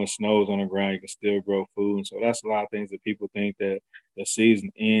 Even when snow's on the ground, you can still grow food. And so that's a lot of things that people think that the season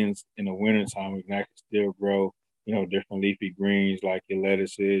ends in the wintertime. We can actually still grow different leafy greens like your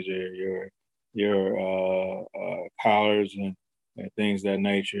lettuces, your collards and things of that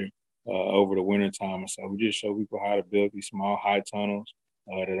nature over the winter time. And so we just show people how to build these small high tunnels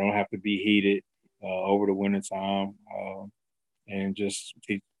that don't have to be heated over the winter time, and just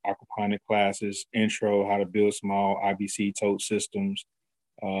teach aquaponic classes, intro how to build small IBC tote systems,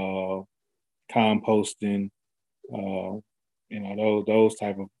 uh, composting, uh, those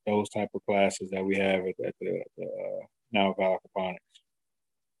type of classes that we have at the now aquaponics.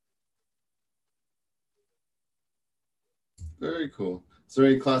 Very cool. Is there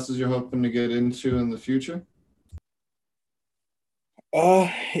any classes you're hoping to get into in the future?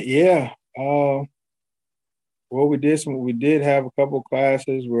 Yeah. Well, we did have a couple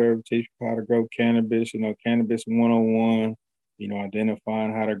classes where we teach people how to grow cannabis. Cannabis 101.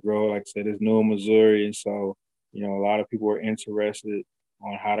 Identifying how to grow. Like I said, it's new in Missouri, and so a lot of people are interested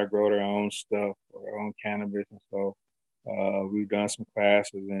on how to grow their own stuff or their own cannabis, and so we've done some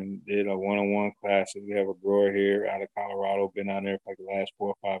classes and did a one-on-one classes. We have a grower here out of Colorado, been out there for like the last 4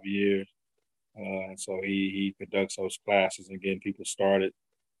 or 5 years. And so he conducts those classes and getting people started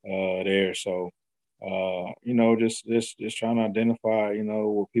there. So just trying to identify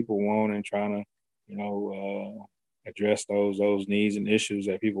what people want and trying to address those needs and issues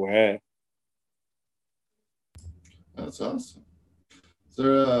that people have. That's awesome. Is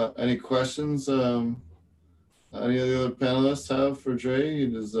there any questions any of the other panelists have for Dre? He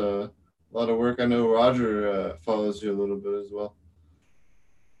does a lot of work. I know Roger follows you a little bit as well.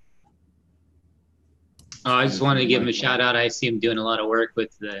 I just wanted to give him a shout out. I see him doing a lot of work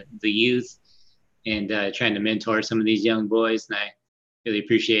with the youth and trying to mentor some of these young boys, and I really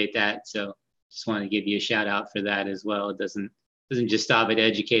appreciate that. So just wanted to give you a shout out for that as well. It doesn't just stop at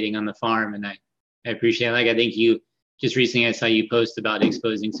educating on the farm, and I appreciate it. Like I think you just recently I saw you post about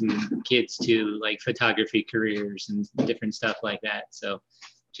exposing some kids to like photography careers and different stuff like that. So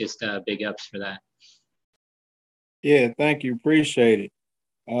just big ups for that. Yeah, thank you. Appreciate it.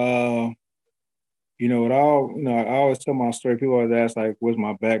 I always tell my story. People always ask, like, what's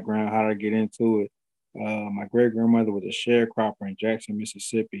my background? How did I get into it? My great grandmother was a sharecropper in Jackson,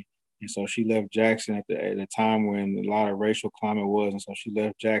 Mississippi. And so she left Jackson at the time when a lot of racial climate was. And so she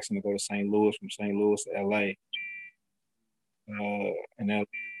left Jackson to go to St. Louis, from St. Louis to LA. And that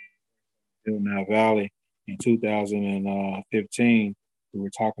Now Valley in 2015, we were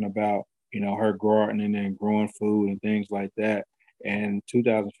talking about, her gardening and growing food and things like that. And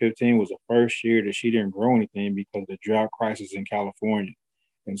 2015 was the first year that she didn't grow anything because of the drought crisis in California.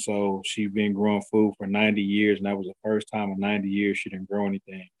 And so she'd been growing food for 90 years, and that was the first time in 90 years she didn't grow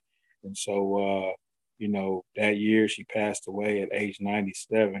anything. And so, that year she passed away at age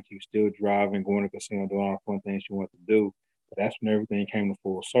 97. She was still driving, going to casino, doing all the fun things she wanted to do. But that's when everything came to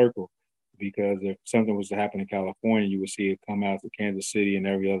full circle. Because if something was to happen in California, you would see it come out to Kansas City and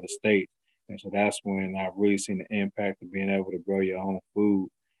every other state. And so that's when I've really seen the impact of being able to grow your own food.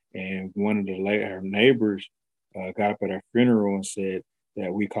 And one of her neighbors got up at her funeral and said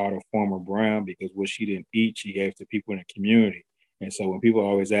that we called her Farmer Brown because what she didn't eat, she gave to people in the community. And so when people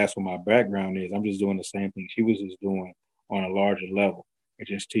always ask what my background is, I'm just doing the same thing she was just doing on a larger level. And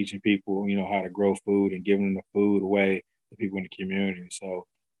just teaching people, how to grow food and giving them the food away to people in the community. So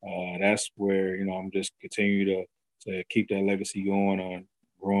that's where, I'm just continue to keep that legacy going on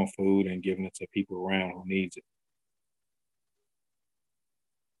growing food and giving it to people around who needs it.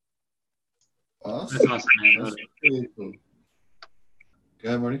 Awesome. That's awesome, man. I love it. Really cool. Go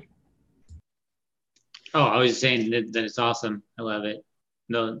ahead, Marty. Oh, I was just saying that it's awesome. I love it.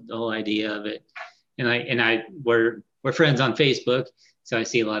 The whole idea of it. And we're friends on Facebook, so I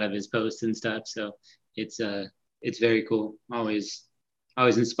see a lot of his posts and stuff. So it's very cool. Always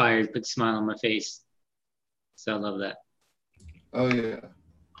inspired, put a smile on my face. So I love that. Oh yeah.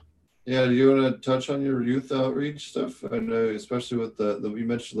 Yeah, do you want to touch on your youth outreach stuff? I know, especially with the you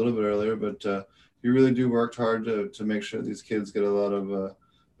mentioned a little bit earlier, but you really do work hard to make sure these kids get a lot of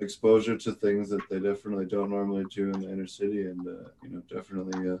exposure to things that they definitely don't normally do in the inner city, and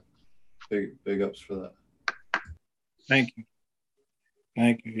definitely big ups for that. Thank you.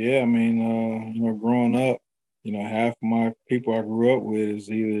 Yeah, I mean, growing up, half of my people I grew up with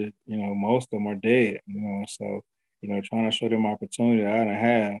is either, most of them are dead, so, trying to show them opportunity that I didn't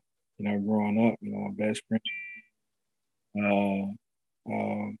have, growing up, my best friend,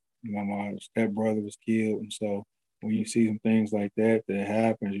 my stepbrother was killed. And so when you see some things like that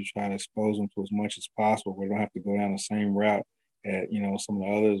happens, you try to expose them to as much as possible, where they don't have to go down the same route that, some of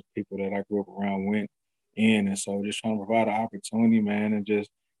the other people that I grew up around went in. And so just trying to provide an opportunity, man, and just,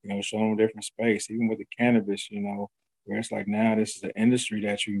 show them a different space, even with the cannabis, where it's like now this is an industry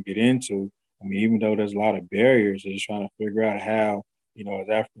that you can get into. I mean, even though there's a lot of barriers, they're just trying to figure out how, as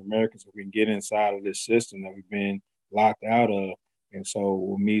African Americans, we can get inside of this system that we've been locked out of. And so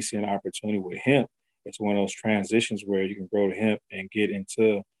with me seeing an opportunity with hemp, it's one of those transitions where you can grow the hemp and get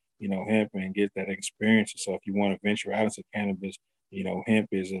into, hemp and get that experience. So if you want to venture out into cannabis, hemp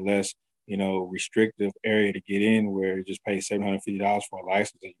is a less, restrictive area to get in, where you just pay $750 for a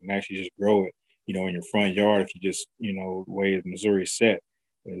license and you can actually just grow it, in your front yard if you just, the way Missouri is set,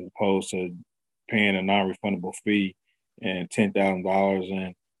 as opposed to paying a non-refundable fee and $10,000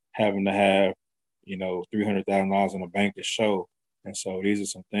 and having to have, $300,000 in a bank to show. And so these are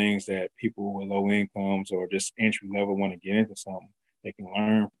some things that people with low incomes or just entry level want to get into something. They can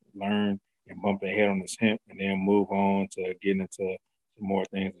learn and bump their head on this hemp and then move on to getting into more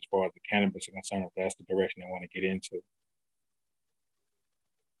things as far as the cannabis is concerned, if that's the direction they want to get into.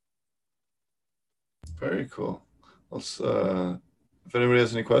 Very cool. Let's, if anybody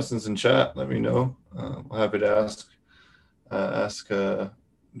has any questions in chat, let me know. I'm happy to ask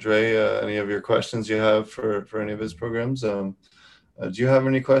Dre any of your questions you have for any of his programs. Do you have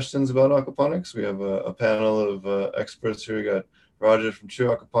any questions about aquaponics? We have a panel of experts here. We got Roger from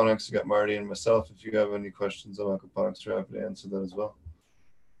True Aquaponics, we got Marty and myself. If you have any questions on aquaponics, we're happy to answer that as well.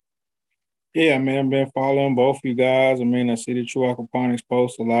 Yeah, I mean, I've been following both you guys. I mean, I see the True Aquaponics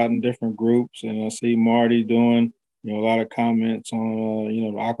post a lot in different groups, and I see Marty doing, a lot of comments on,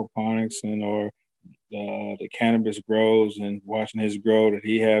 the aquaponics and or the cannabis grows and watching his grow that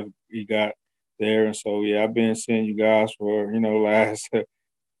he got there. And so, yeah, I've been seeing you guys for, last 4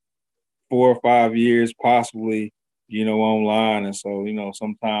 or 5 years, possibly, online. And so,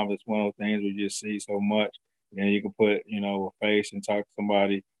 sometimes it's one of those things we just see so much, and you can put, a face and talk to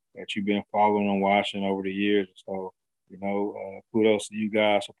somebody that you've been following and watching over the years. So, kudos to you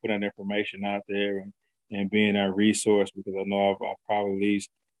guys for putting that information out there and being that resource, because I know I've probably at least,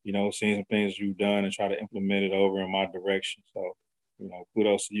 seen some things you've done and try to implement it over in my direction. So,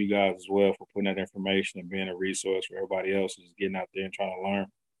 kudos to you guys as well for putting that information and being a resource for everybody else who's getting out there and trying to learn.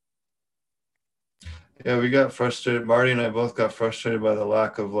 Yeah, we got frustrated. Marty and I both got frustrated by the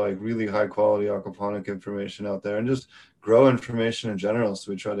lack of really high quality aquaponic information out there and just grow information in general.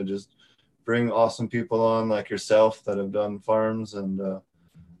 So we try to just bring awesome people on like yourself that have done farms and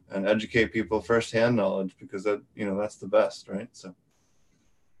educate people firsthand knowledge, because that's the best, right? So.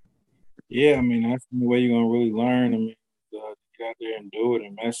 Yeah, I mean, that's the way you're gonna really learn. I mean, get out there and do it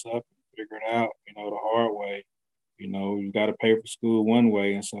and mess up and figure it out, the hard way. You got to pay for school one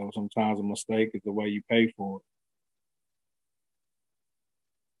way, and so sometimes a mistake is the way you pay for it.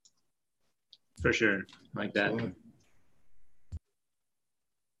 For sure, like that. Absolutely.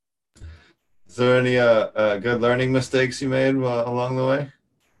 Is there any good learning mistakes you made along the way?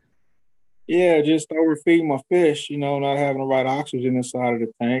 Yeah, just overfeeding my fish, not having the right oxygen inside of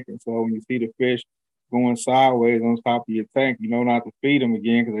the tank. And so when you see the fish going sideways on top of your tank, you know not to feed them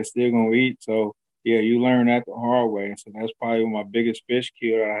again because they're still going to eat. So, yeah, you learn that the hard way. And so that's probably my biggest fish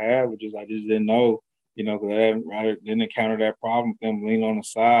kill that I had, which is I just didn't know, because I didn't encounter that problem with them leaning on the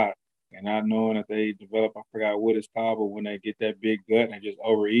side. and not knowing that they develop, I forgot what it's called, but when they get that big gut and they just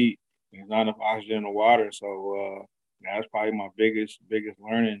overeat, there's not enough oxygen in the water. So that's probably my biggest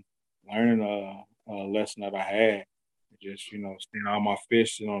learning lesson that I had. Just, seeing all my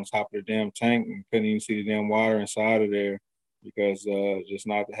fish sitting on top of the damn tank and couldn't even see the damn water inside of there because just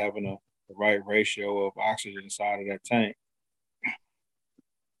not having the right ratio of oxygen inside of that tank.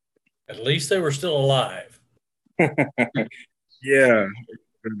 At least they were still alive. Yeah.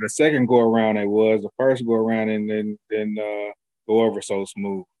 The second go around it was. The first go around and then go over so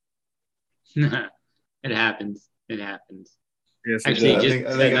smooth. It happens. It happens. Yes, actually,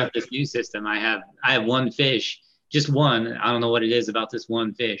 just setting up this new system. I have one fish, just one. I don't know what it is about this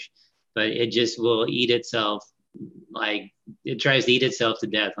one fish, but it just will eat itself. Like it tries to eat itself to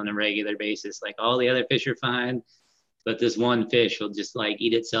death on a regular basis. Like all the other fish are fine, but this one fish will just like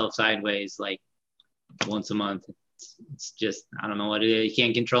eat itself sideways like once a month. It's just, I don't know what it is. He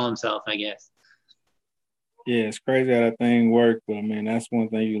can't control himself, I guess. Yeah, it's crazy how that thing works. But I mean, that's one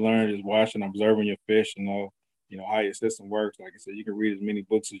thing you learn is watching, observing your fish and know how your system works. Like I said, you can read as many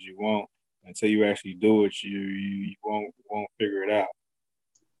books as you want until you actually do it. You won't figure it out.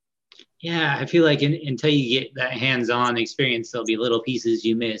 Yeah, I feel like until you get that hands-on experience, there'll be little pieces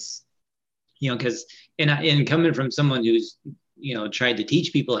you miss. Because and coming from someone who's tried to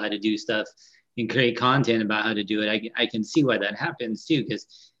teach people how to do stuff and create content about how to do it, I can see why that happens too.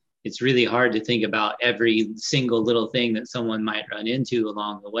 Because it's really hard to think about every single little thing that someone might run into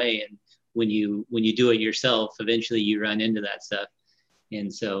along the way. And when you do it yourself, eventually you run into that stuff.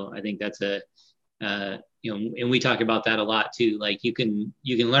 And so I think that's and we talk about that a lot too. Like you can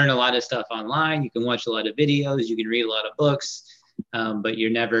learn a lot of stuff online. You can watch a lot of videos. You can read a lot of books, but you're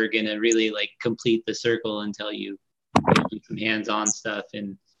never going to really like complete the circle until you do some hands-on stuff.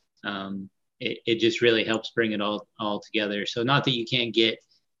 And it just really helps bring it all together. So not that you can't get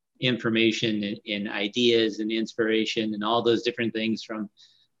information and ideas and inspiration and all those different things from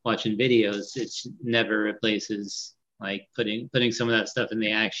watching videos. It never replaces like putting some of that stuff in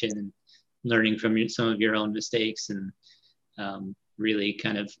the action and learning from some of your own mistakes, and really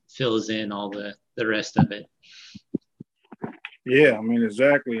kind of fills in all the rest of it. Yeah, I mean,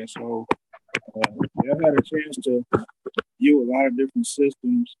 exactly. And so I've had a chance to view a lot of different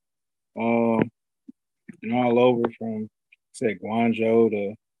systems, all over from, say, Guangzhou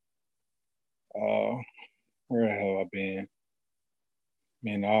to where the hell I've been? I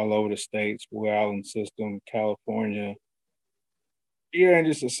mean, all over the states, Blue Island system, California. Yeah, and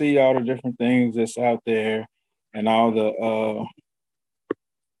just to see all the different things that's out there and all the,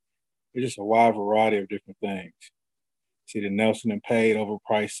 it's just a wide variety of different things. See the Nelson and Page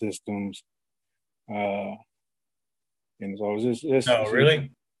overpriced systems. And so it's just Oh,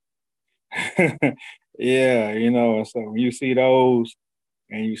 really? Yeah, so when you see those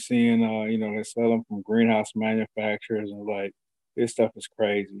and you seeing, they sell them from greenhouse manufacturers and like, this stuff is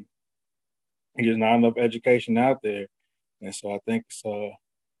crazy. There's just not enough education out there. And so I think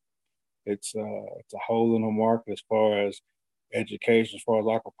it's a hole in the market as far as education, as far as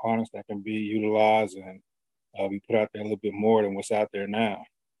aquaponics that can be utilized and be put out there a little bit more than what's out there now.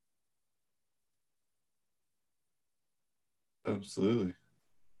 Absolutely.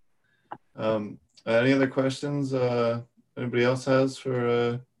 Any other questions anybody else has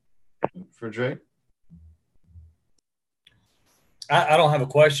for Dre? I don't have a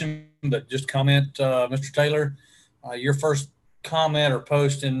question, but just comment, Mr. Taylor. Your first comment or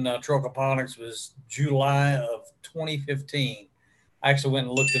post in True Aquaponics was July of 2015. I actually went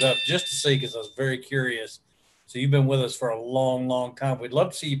and looked it up just to see because I was very curious. So you've been with us for a long, long time. We'd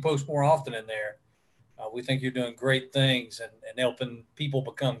love to see you post more often in there. We think you're doing great things and helping people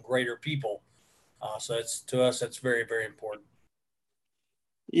become greater people. So to us, that's very, very important.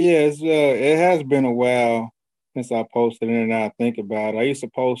 Yeah, it has been a while since I posted in and I think about it. I used to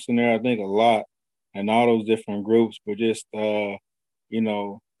post in there, I think, a lot in all those different groups, but just,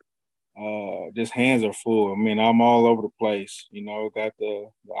 just hands are full. I mean, I'm all over the place. Got the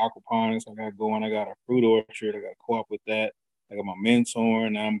aquaponics I got going. I got a fruit orchard. I got co-op with that. I got my mentor,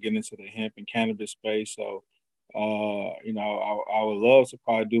 and now I'm getting into the hemp and cannabis space. So, I would love to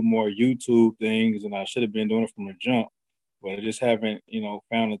probably do more YouTube things, and I should have been doing it from the jump, but I just haven't,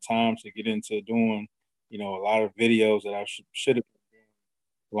 found the time to get into doing, a lot of videos that I should have been doing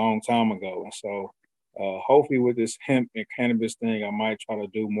a long time ago. And so, hopefully with this hemp and cannabis thing, I might try to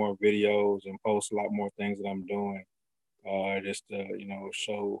do more videos and post a lot more things that I'm doing, just to,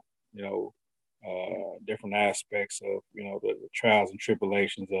 show, different aspects of, the trials and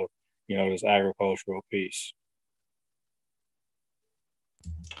tribulations of, this agricultural piece.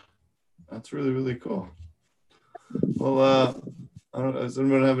 That's really, really cool. Well, Does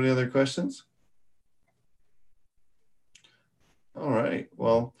anyone have any other questions? All right.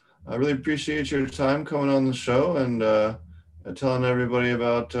 Well, I really appreciate your time coming on the show and telling everybody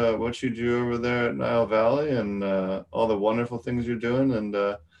about what you do over there at Nile Valley and all the wonderful things you're doing, and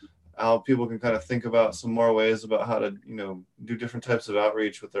how people can kind of think about some more ways about how to, do different types of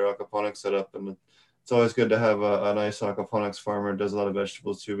outreach with their aquaponics setup. And it's always good to have a nice aquaponics farmer. Does a lot of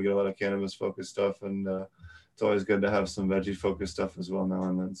vegetables too. We get a lot of cannabis focused stuff, and it's always good to have some veggie focused stuff as well now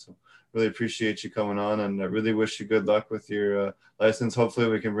and then. So really appreciate you coming on, and I really wish you good luck with your license. Hopefully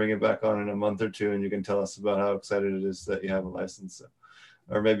we can bring it back on in a month or two, and you can tell us about how excited it is that you have a license.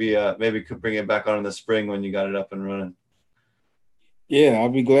 Or maybe could bring it back on in the spring when you got it up and running. Yeah, I'll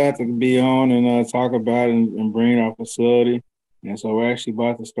be glad to be on and talk about it and bring our facility. And so we're actually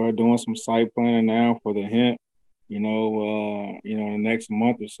about to start doing some site planning now for the hemp, in the next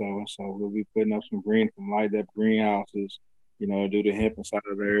month or so. So we'll be putting up some light up greenhouses, do the hemp inside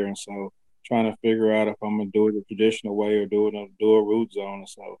of there. And so trying to figure out if I'm going to do it the traditional way or do a root zone. And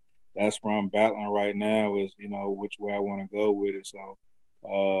so that's where I'm battling right now is, which way I want to go with it. So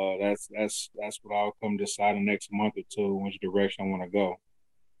that's what I'll come decide in the next month or two, which direction I want to go.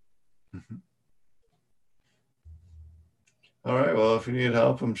 Mm-hmm. All right. Well, if you need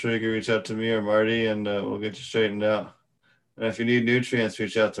help, I'm sure you can reach out to me or Marty, and we'll get you straightened out. And if you need nutrients,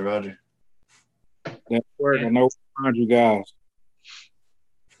 reach out to Roger. That's work. I know we'll find you guys.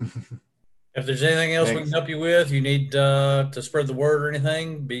 If there's anything else we can help you with, you need to spread the word or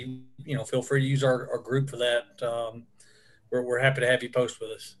anything, feel free to use our group for that. We're happy to have you post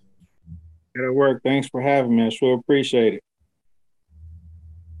with us. That'll work. Thanks for having me. I sure appreciate it.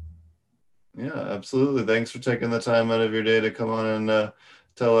 Yeah, absolutely. Thanks for taking the time out of your day to come on and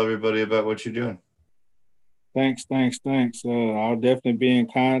tell everybody about what you're doing. Thanks. I'll definitely be in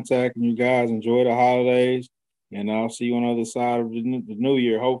contact, and you guys enjoy the holidays, and I'll see you on the other side of the new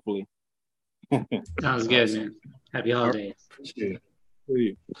year, hopefully. Sounds good, man. Happy holidays. Appreciate it.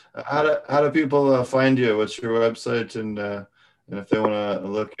 How do people find you? What's your website, and if they want to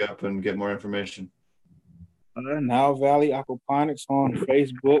look you up and get more information? Nile Valley Aquaponics on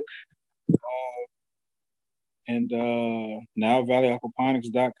Facebook, and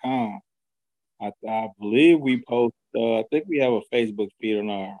NileValleyAquaponics.com. I believe we post. I think we have a Facebook feed on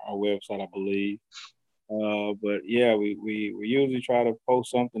our website, I believe. But yeah, we usually try to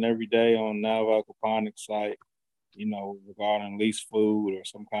post something every day on Nile Valley Aquaponics site, regarding at least food or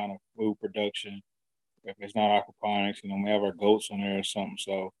some kind of food production. If it's not aquaponics, we have our goats on there or something.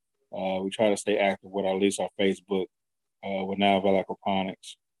 So we try to stay active with at least our Facebook with Nile Valley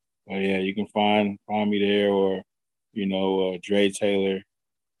Aquaponics. But yeah, you can find me there, or Dre Taylor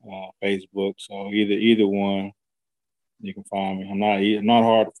Facebook. So either one, you can find me. I'm not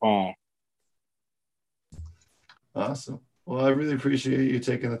hard to find. Awesome. Well, I really appreciate you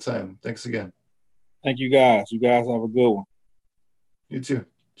taking the time. Thanks again. Thank you guys. You guys have a good one. You too.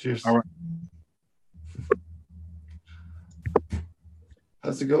 Cheers. All right.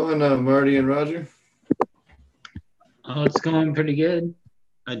 How's it going, Marty and Roger? Oh, it's going pretty good.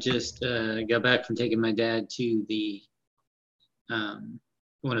 I just got back from taking my dad to the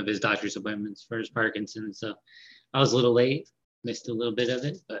one of his doctor's appointments for his Parkinson's. So I was a little late, missed a little bit of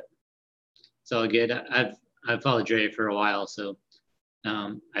it, but it's all good. I've followed Dre for a while, so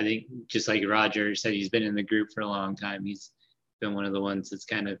I think just like Roger said, he's been in the group for a long time. He's been one of the ones that's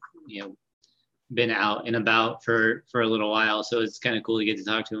kind of been out and about for a little while, so it's kind of cool to get to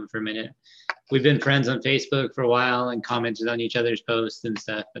talk to him for a minute. We've been friends on Facebook for a while and commented on each other's posts and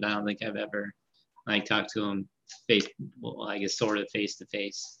stuff, but I don't think I've ever talked to him I guess sort of face to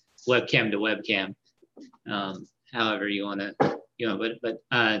face, webcam to webcam, however you want to,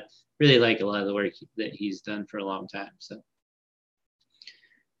 but really like a lot of the work that he's done for a long time. So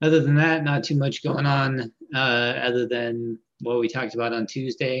other than that, not too much going on other than what we talked about on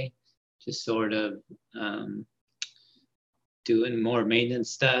Tuesday, just sort of doing more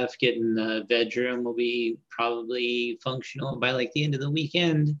maintenance stuff, getting the bedroom will be probably functional by the end of the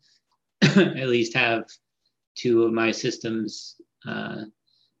weekend. At least have 2 of my systems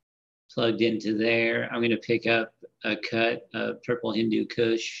plugged into there. I'm going to pick up a cut of Purple Hindu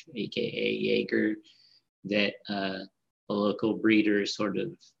Kush, aka Jaeger, that a local breeder sort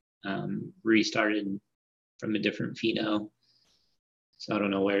of restarted from a different pheno. So I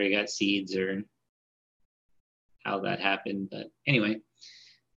don't know where he got seeds or how that happened, but anyway,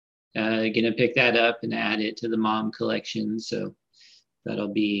 gonna pick that up and add it to the mom collection. So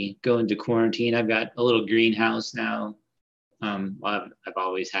that'll be going to quarantine. I've got a little greenhouse now. I've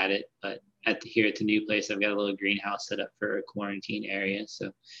always had it, but here at the new place, I've got a little greenhouse set up for a quarantine area.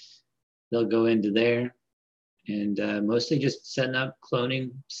 So they'll go into there. and mostly just setting up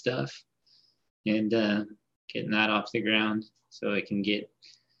cloning stuff and getting that off the ground so I can get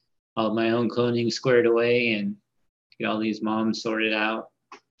all my own cloning squared away and get all these moms sorted out.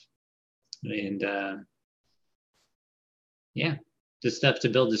 And yeah, the stuff to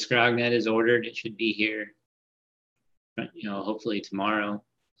build the ScrogNet is ordered. It should be here, hopefully tomorrow.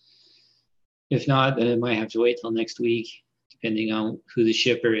 If not, then it might have to wait till next week, depending on who the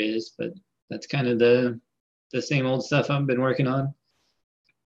shipper is. But that's kind of the same old stuff I've been working on.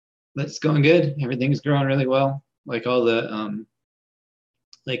 But it's going good. Everything's growing really well. Like all the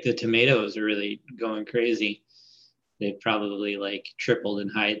the tomatoes are really going crazy. They've probably like tripled in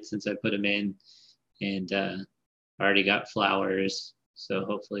height since I put them in, and already got flowers. So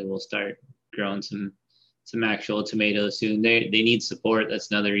hopefully we'll start growing some actual tomatoes soon. They need support.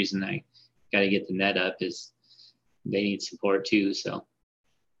 That's another reason I got to get the net up, is they need support too. So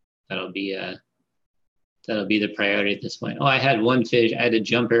that'll be the priority at this point. Oh, I had one fish. I had a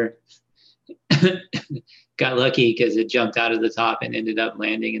jumper. Got lucky because it jumped out of the top and ended up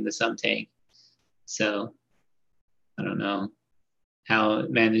landing in the sump tank. So I don't know how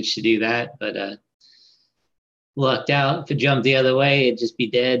it managed to do that, but lucked out. If it jumped the other way, it'd just be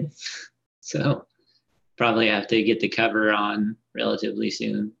dead. So probably have to get the cover on relatively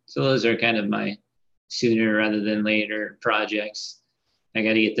soon. So those are kind of my sooner rather than later projects. I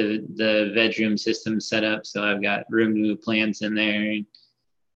got to get the bedroom system set up, so I've got room to move plants in there, and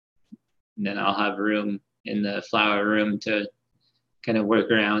then I'll have room in the flower room to kind of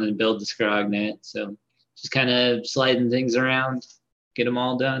work around and build the ScrogNet. So just kind of sliding things around, get them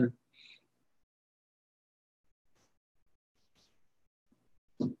all done.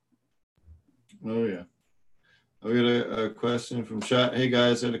 Oh yeah. We got a question from chat. Hey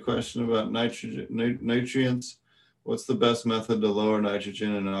guys, I had a question about nutrients. What's the best method to lower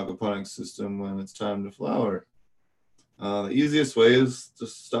nitrogen in an aquaponics system when it's time to flower? The easiest way is to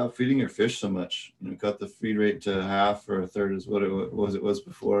stop feeding your fish so much. Cut the feed rate to half or a third is what it was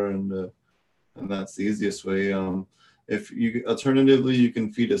before, and that's the easiest way. Alternatively, you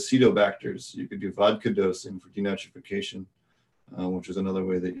can feed acetobacters. You could do vodka dosing for denitrification, which is another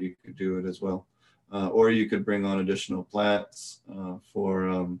way that you could do it as well. Or you could bring on additional plants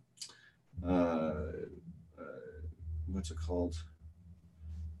for what's it called?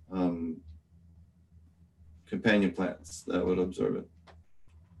 Companion plants that would absorb it.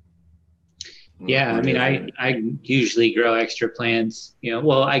 Yeah, I mean, I usually grow extra plants.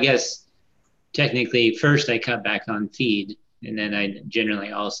 Well, I guess technically first I cut back on feed, and then I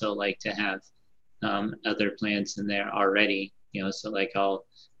generally also like to have other plants in there already. So like I'll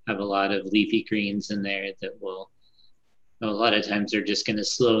have a lot of leafy greens in there that will, a lot of times they're just going to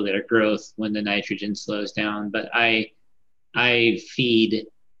slow their growth when the nitrogen slows down. But I feed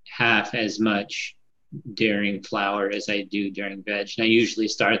half as much during flower as I do during veg. And I usually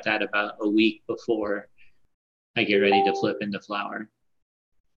start that about a week before I get ready to flip into flower.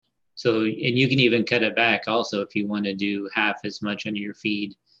 So, and you can even cut it back also if you want to do half as much on your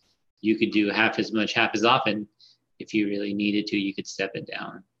feed. You could do half as much, half as often. If you really needed to, you could step it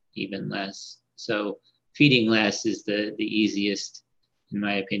down even less. So feeding less is the easiest, in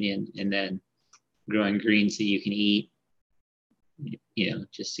my opinion. And then growing greens that you can eat,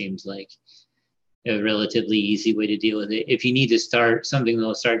 just seems like a relatively easy way to deal with it. If you need to start something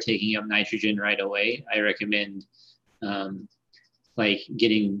that'll start taking up nitrogen right away, I recommend like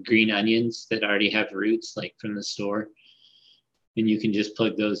getting green onions that already have roots, like from the store. And you can just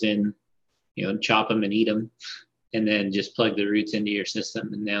plug those in, chop them and eat them, and then just plug the roots into your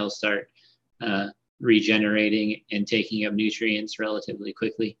system, and they'll start regenerating and taking up nutrients relatively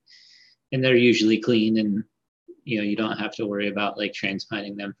quickly. And they're usually clean, and you don't have to worry about like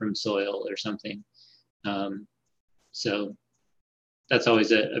transplanting them from soil or something. So that's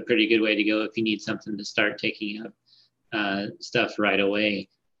always a pretty good way to go if you need something to start taking up stuff right away,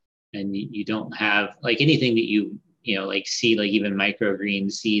 and you don't have like anything that you like seed, like even microgreen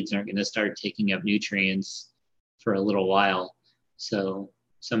seeds aren't going to start taking up nutrients for a little while. So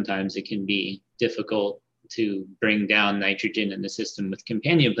sometimes it can be difficult to bring down nitrogen in the system with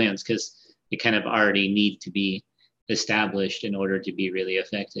companion plants because they kind of already need to be established in order to be really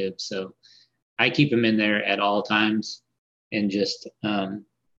effective. So I keep them in there at all times, and just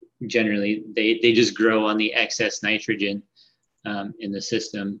generally they just grow on the excess nitrogen in the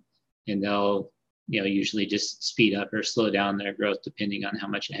system, and they'll usually just speed up or slow down their growth depending on how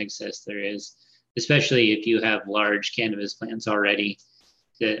much excess there is, especially if you have large cannabis plants already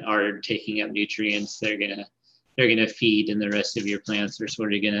that are taking up nutrients. They're gonna feed, and the rest of your plants are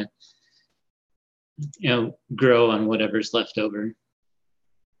sort of gonna grow on whatever's left over.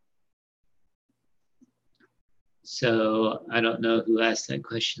 So I don't know who asked that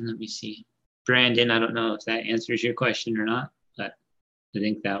question. Let me see. Brandon, I don't know if that answers your question or not, but I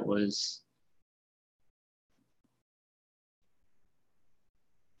think that was,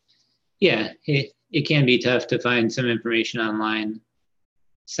 yeah, it can be tough to find some information online.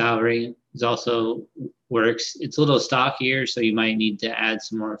 Salary is also works. It's a little stockier, so you might need to add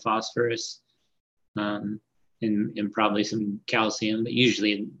some more phosphorus, and probably some calcium, but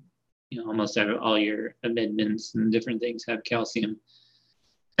usually, almost all your amendments and different things have calcium.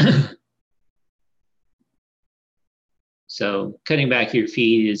 So cutting back your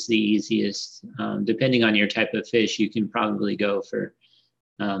feed is the easiest. Depending on your type of fish, you can probably go for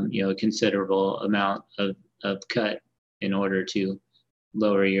a considerable amount of cut in order to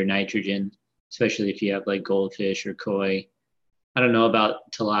lower your nitrogen, especially if you have like goldfish or koi. I don't know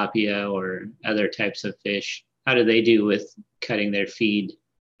about tilapia or other types of fish. How do they do with cutting their feed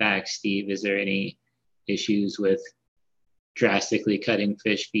back, Steve? Is there any issues with drastically cutting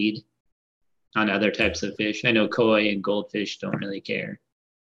fish feed on other types of fish? I know koi and goldfish don't really care.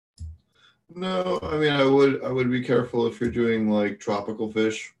 No, I mean, I would be careful if you're doing like tropical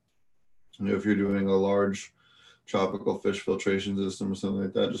fish. If you're doing a large tropical fish filtration system or something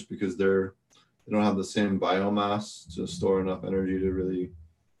like that, just because they don't have the same biomass to store enough energy to really,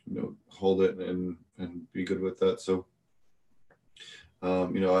 hold it and be good with that. So, I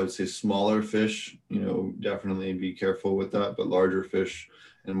would say smaller fish, definitely be careful with that, but larger fish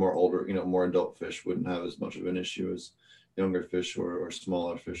and more older, more adult fish wouldn't have as much of an issue as younger fish or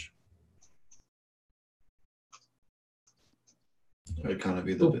smaller fish. That'd kind of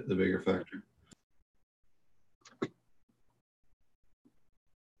be the bigger factor.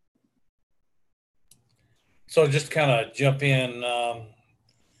 So just kind of jump in.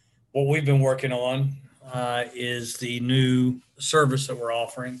 What we've been working on is the new service that we're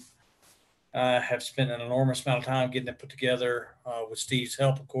offering. I have spent an enormous amount of time getting it put together with Steve's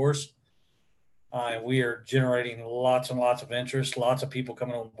help, of course. We are generating lots and lots of interest, lots of people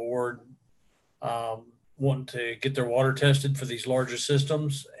coming on board, wanting to get their water tested for these larger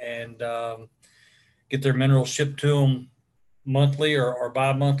systems and get their minerals shipped to them monthly or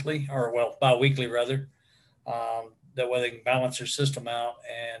bi-monthly, or bi-weekly rather. That way they can balance their system out.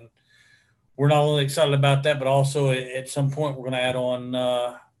 And we're not only excited about that, but also at some point we're going to add on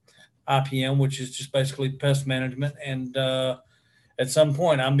IPM, which is just basically pest management. And at some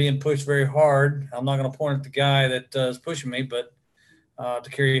point I'm being pushed very hard. I'm not going to point at the guy that is pushing me, but to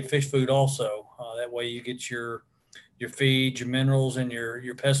carry fish food also. That way you get your feed, your minerals, and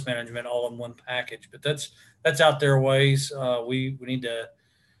your pest management all in one package. But that's out there ways. We need to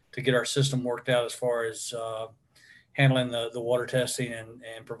get our system worked out as far as handling the water testing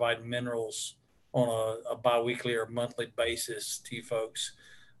and providing minerals on a biweekly or monthly basis to you folks.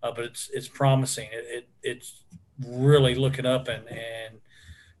 But it's promising. It's really looking up and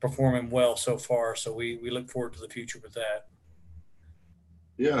performing well so far. So we look forward to the future with that.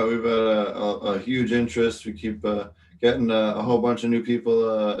 Yeah, we've had a huge interest. We keep getting a whole bunch of new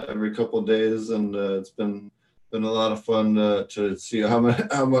people every couple of days, and it's been a lot of fun to see how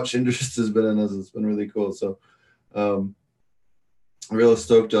much interest has been in us. It's been really cool. So real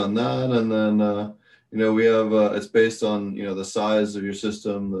stoked on that. And then we have it's based on the size of your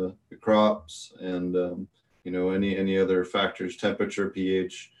system, the crops, and any other factors, temperature,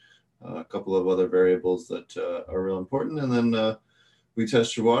 pH, a couple of other variables that are real important. And then we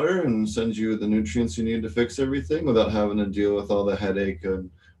test your water and send you the nutrients you need to fix everything without having to deal with all the headache and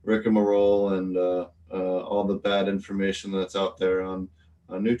rigmarole and all the bad information that's out there on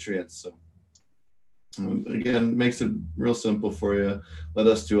nutrients. So again, makes it real simple for you. Let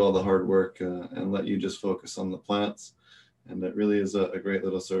us do all the hard work and let you just focus on the plants. And it really is a great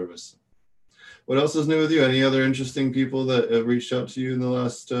little service. What else is new with you? Any other interesting people that have reached out to you in the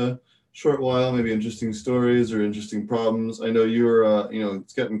last short while? Maybe interesting stories or interesting problems? I know you're,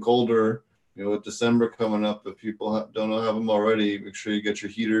 it's getting colder, with December coming up. If people don't have them already, make sure you get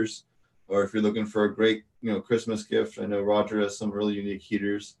your heaters. Or if you're looking for a great, Christmas gift, I know Roger has some really unique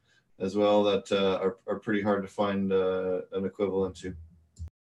heaters as well that are pretty hard to find an equivalent to.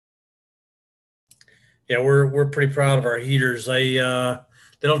 Yeah, we're pretty proud of our heaters. They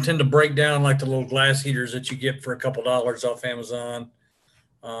don't tend to break down like the little glass heaters that you get for a couple dollars off Amazon.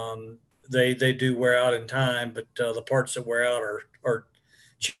 They do wear out in time, but the parts that wear out are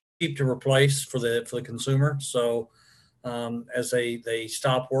cheap to replace for the consumer. So as they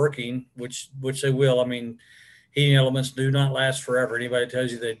stop working, which they will, I mean, heating elements do not last forever. Anybody that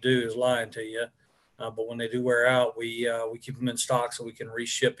tells you they do is lying to you. But when they do wear out, we keep them in stock so we can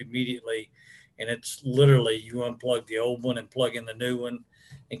reship immediately. And it's literally you unplug the old one and plug in the new one.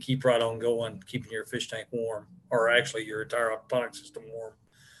 and keep right on going, keeping your fish tank warm, or actually your entire aquaponic system warm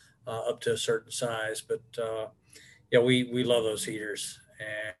up to a certain size. But yeah, we love those heaters.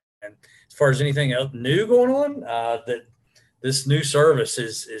 And as far as anything else new going on, that this new service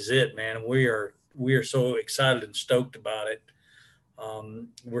is it, man. We are so excited and stoked about it.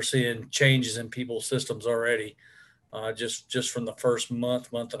 We're seeing changes in people's systems already, just from the first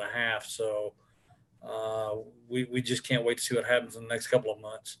month and a half. So we just can't wait to see what happens in the next couple of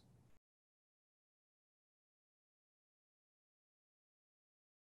months.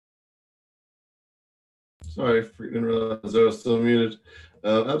 Sorry, didn't realize I was still muted.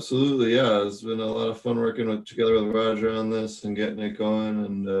 Absolutely, yeah. It's been a lot of fun working together with Roger on this and getting it going,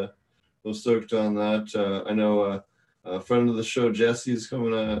 and we're stoked on that. I know a friend of the show, Jesse's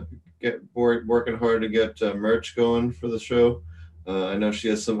coming to working hard to get merch going for the show. I know she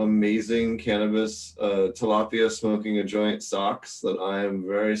has some amazing cannabis tilapia smoking a joint socks that I am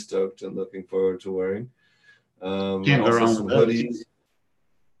very stoked and looking forward to wearing. Can't go also wrong some with those. hoodies.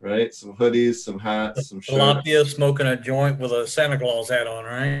 Right, some hoodies, some hats, some shirts. Tilapia smoking a joint with a Santa Claus hat on,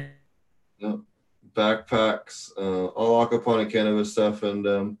 right? Yep. Backpacks, all aquaponic cannabis stuff, and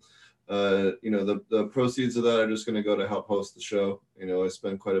you know, the proceeds of that are just going to go to help host the show. You know, I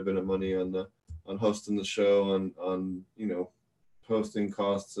spend quite a bit of money on hosting the show, on you know, hosting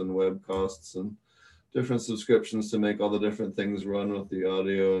costs and web costs and different subscriptions to make all the different things run with the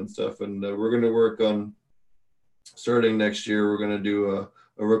audio and stuff. And we're going to work on starting next year. We're going to do a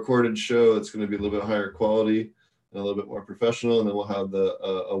recorded show that's going to be a little bit higher quality and a little bit more professional, and then we'll have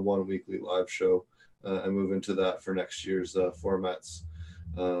a one weekly live show and move into that for next year's formats.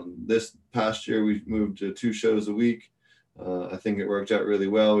 This past year we moved to 2 shows a week. I think it worked out really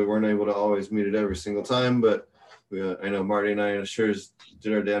well. We weren't able to always meet it every single time, but I know Marty and I sure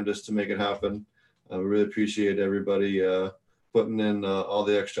did our damnedest to make it happen. We really appreciate everybody putting in all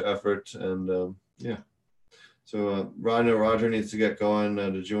the extra effort, and yeah. So I know Roger needs to get going.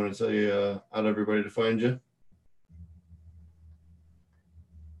 Did you want to tell you how everybody to find you?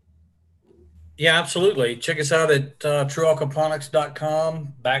 Yeah, absolutely. Check us out at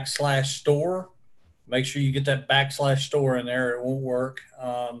trueaquaponics.com/store. Make sure you get that /store in there. It won't work.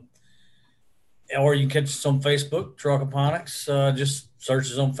 Or you can catch us on Facebook, True Aquaponics. Just search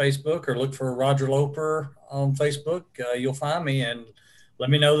us on Facebook or look for Roger Loper on Facebook. You'll find me, and let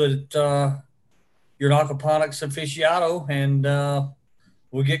me know that you're an aquaponics aficionado, and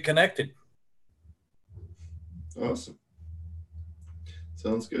we'll get connected. Awesome.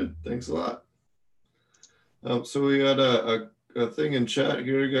 Sounds good. Thanks a lot. So we got a thing in chat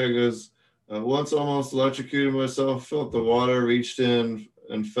here. A guy goes, once almost electrocuted myself, felt the water, reached in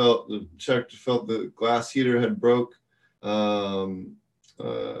and felt the glass heater had broke. Was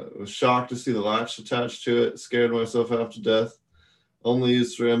shocked to see the latch attached to it. Scared myself half to death. Only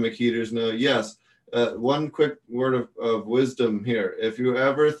use ceramic heaters now. Yes. One quick word of wisdom here. If you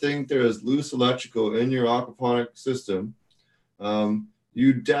ever think there is loose electrical in your aquaponic system,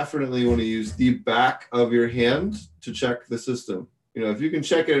 you definitely want to use the back of your hand to check the system. You know, if you can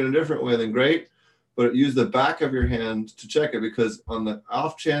check it in a different way, then great, but use the back of your hand to check it, because on the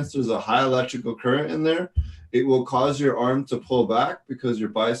off chance there's a high electrical current in there, it will cause your arm to pull back because your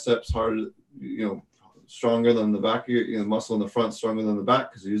biceps stronger than the back of your muscle in the front stronger than the back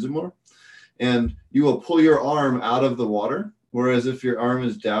because you use it more. And you will pull your arm out of the water. Whereas if your arm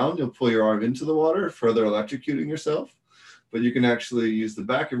is down, you'll pull your arm into the water, further electrocuting yourself. But you can actually use the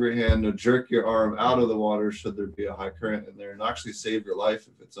back of your hand to jerk your arm out of the water should there be a high current in there, and actually save your life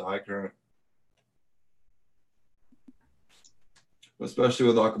if it's a high current. Especially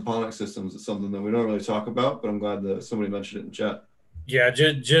with aquaponic systems, it's something that we don't really talk about, but I'm glad that somebody mentioned it in chat. Yeah,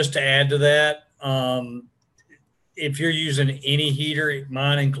 just to add to that, if you're using any heater,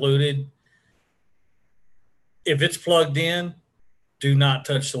 mine included, if it's plugged in, do not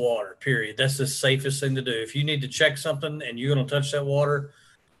touch the water, period. That's the safest thing to do. If you need to check something and you're going to touch that water,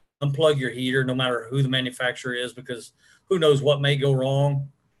 unplug your heater, no matter who the manufacturer is, because who knows what may go wrong.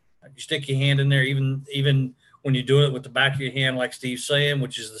 You stick your hand in there, even when you do it with the back of your hand, like Steve's saying,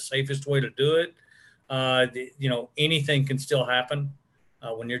 which is the safest way to do it. Anything can still happen.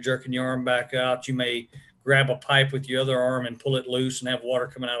 When you're jerking your arm back out, you may grab a pipe with your other arm and pull it loose and have water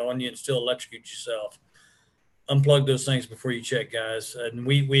coming out on you and still electrocute yourself. Unplug those things before you check, guys. And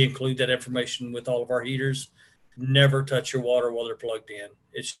we include that information with all of our heaters. Never touch your water while they're plugged in.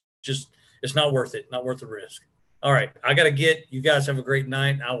 It's not worth it. Not worth the risk. All right. I got to get, you guys have a great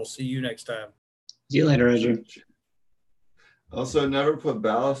night. I will see you next time. See you later, Roger. Also, never put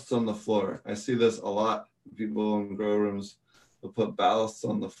ballasts on the floor. I see this a lot. People in grow rooms will put ballasts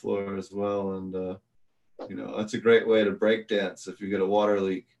on the floor as well. And You know, that's a great way to break dance if you get a water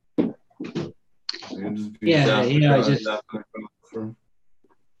leak. You can just be Yeah, zapping you know, across- just- zapping across.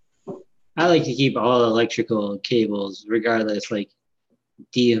 I like to keep all electrical cables, regardless, like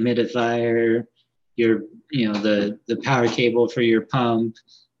dehumidifier, your, you know, the power cable for your pump.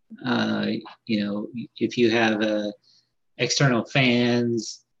 You know, if you have external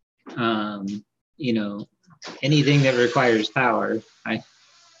fans, you know, anything that requires power, I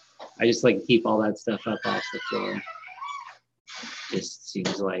just like to keep all that stuff up off the floor. Just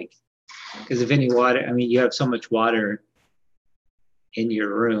seems like, because if any water, I mean, you have so much water in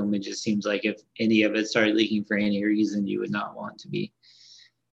your room, it just seems like if any of it started leaking for any reason, you would not want to be,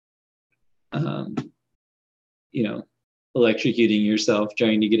 you know, electrocuting yourself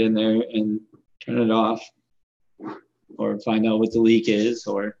trying to get in there and turn it off, or find out what the leak is,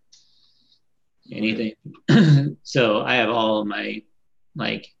 or anything. So I have all of my,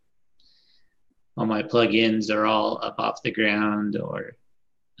 like, all my plugins are all up off the ground, or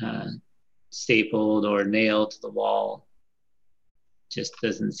stapled or nailed to the wall. Just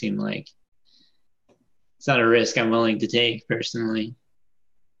doesn't seem like, it's not a risk I'm willing to take personally.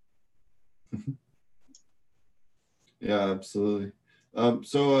 Yeah, absolutely.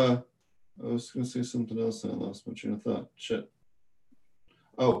 So I was gonna say something else and I lost my train of thought. Shit.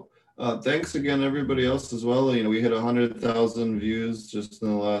 Oh, thanks again, everybody else as well. You know, we hit 100,000 views just in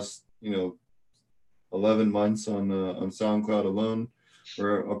the last, 11 months on SoundCloud alone.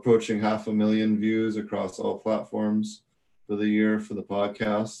 We're approaching 500,000 views across all platforms for the year for the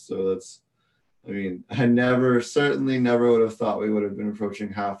podcast. So that's, I mean, I certainly never would have thought we would have been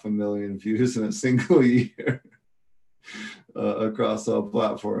approaching 500,000 views in a single year across all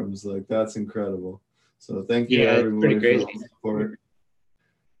platforms. Like, that's incredible. So thank you, everybody, for all the support.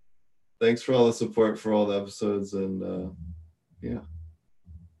 Thanks for all the support for all the episodes, and yeah.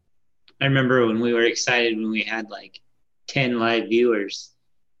 I remember when we were excited when we had like 10 live viewers.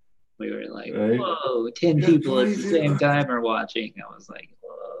 We were like, right? Whoa, 10 people at the same time are watching. I was like,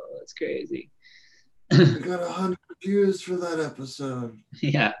 whoa, that's crazy. We got 100 views for that episode.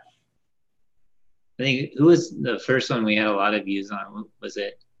 Yeah. I think, who was the first one we had a lot of views on? Was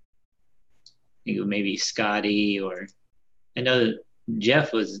it? I think it was maybe Scotty, or I know that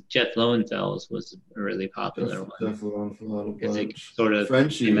Jeff Lowenfels was a really popular one. Jeff Lowenfels, because it sort of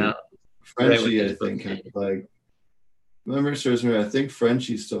Frenchie, came out. Frenchie, I think, had, like, memory serves me, I think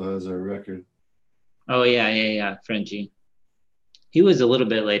Frenchie still has our record. Oh yeah, Frenchie. He was a little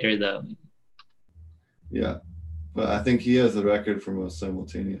bit later though. Yeah, but I think he has the record for most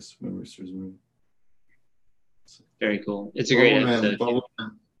simultaneous memory serves me. So, very cool. It's a great episode.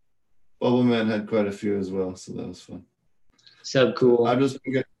 Bubble Man had quite a few as well, so that was fun. Sub Cool. I've just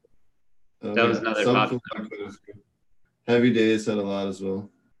been getting, that was another popular. Heavy Days had a lot as well.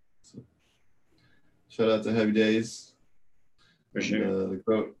 So, shout out to Heavy Days. For sure.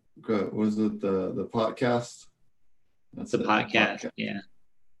 Was it the podcast? That's the podcast. Yeah.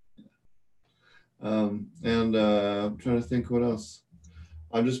 And I'm trying to think what else.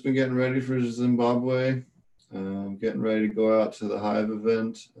 I've just been getting ready for Zimbabwe. Getting ready to go out to the Hive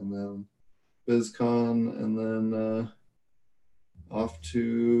event, and then BizCon, and then off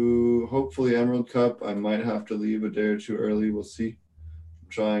to hopefully Emerald Cup. I might have to leave a day or two early. We'll see. I'm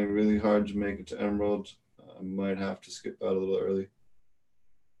trying really hard to make it to Emerald. I might have to skip out a little early,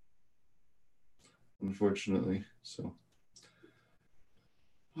 unfortunately. So,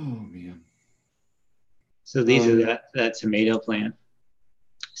 oh man. So these are that tomato plant.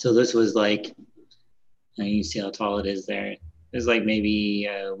 So this was like, you see how tall it is there. It was like maybe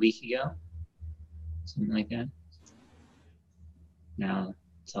a week ago, something like that. Now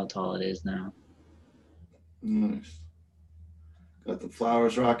that's how tall it is now. Nice. Got the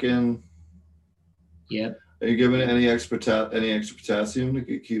flowers rocking. Yep. Are you giving it any extra potassium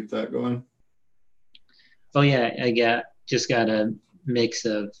to keep that going? Oh yeah, I just got a mix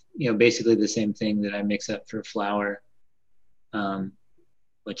of, basically the same thing that I mix up for flour,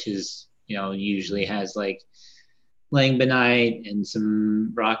 which is, usually has like langbeinite and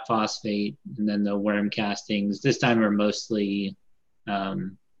some rock phosphate, and then the worm castings. This time are mostly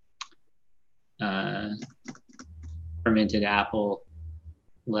fermented apple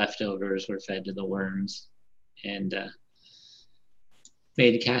leftovers were fed to the worms, and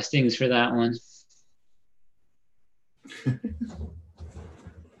made castings for that one.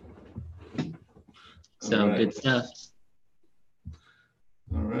 So right. Good stuff.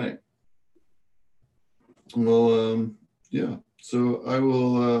 All right. Well, yeah. So I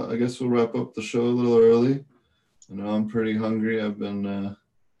will. I guess we'll wrap up the show a little early. I know I'm pretty hungry. I've been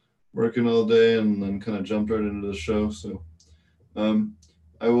working all day and then kind of jumped right into the show. So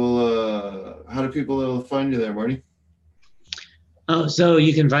I will. How do people find you there, Marty? Oh, so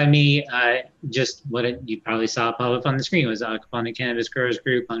you can find me just you probably saw pop up on the screen was Aquaponic Cannabis Growers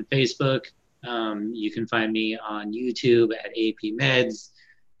Group on Facebook. You can find me on YouTube at AP Meds.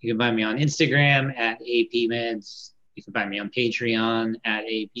 You can find me on Instagram at AP Meds. You can find me on Patreon at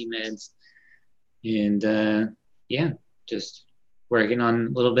AP Meds. And yeah, just working on a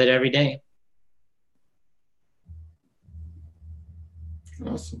little bit every day.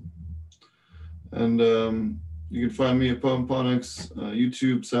 Awesome. And you can find me at Pomponics,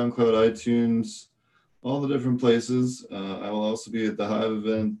 YouTube, SoundCloud, iTunes, all the different places. I will also be at the Hive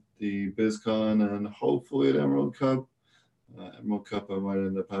event, the BizCon, and hopefully at Emerald Cup. Emerald Cup, I might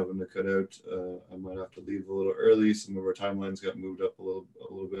end up having to cut out. I might have to leave a little early. Some of our timelines got moved up a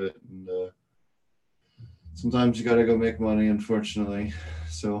little bit, and sometimes you got to go make money, unfortunately.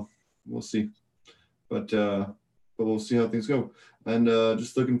 So we'll see. But we'll see how things go. And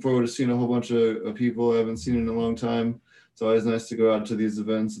just looking forward to seeing a whole bunch of people I haven't seen in a long time. It's always nice to go out to these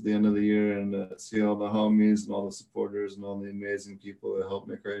events at the end of the year and see all the homies and all the supporters and all the amazing people that help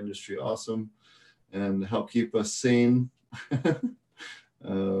make our industry awesome and help keep us sane.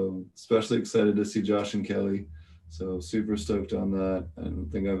 Especially excited to see Josh and Kelly. So super stoked on that. I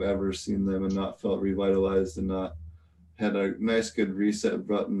don't think I've ever seen them and not felt revitalized and not had a nice good reset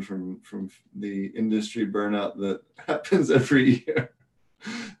button from the industry burnout that happens every year.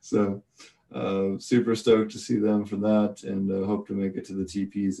 So super stoked to see them for that, and hope to make it to the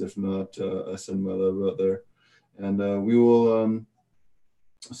TPs. If not, I send my love out there. And we will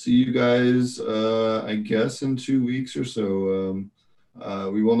see you guys, I guess, in 2 weeks or so.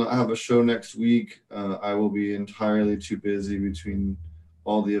 We will not have a show next week. I will be entirely too busy between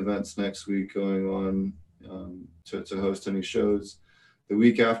all the events next week going on to host any shows. The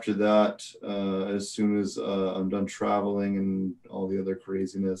week after that, as soon as I'm done traveling and all the other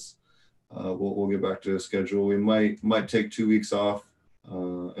craziness, we'll get back to a schedule. We might take 2 weeks off.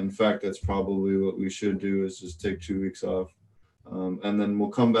 In fact, that's probably what we should do, is just take 2 weeks off. And then we'll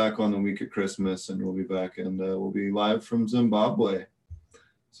come back on the week of Christmas, and we'll be back, and we'll be live from Zimbabwe.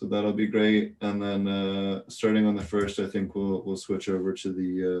 So that'll be great. And then starting on the 1st, I think we'll switch over to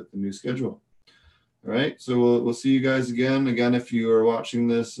the new schedule. All right, so we'll see you guys again. Again, if you are watching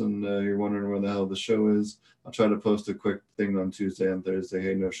this and you're wondering where the hell the show is, I'll try to post a quick thing on Tuesday and Thursday.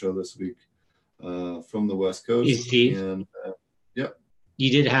 Hey, no show this week from the West Coast. Hey, Steve. And yep.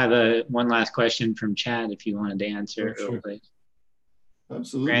 You did have one last question from Chad if you wanted to answer real quick.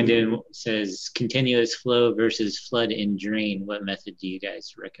 Absolutely. Brandon says, continuous flow versus flood and drain. What method do you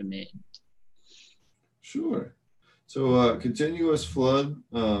guys recommend? Sure. So continuous flood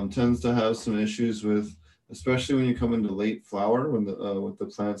tends to have some issues with, especially when you come into late flower, when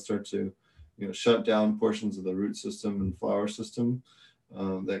the plants start to, shut down portions of the root system and flower system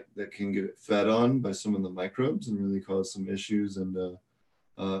that can get fed on by some of the microbes and really cause some issues. And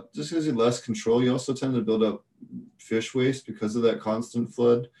just gives you less control. You also tend to build up fish waste because of that constant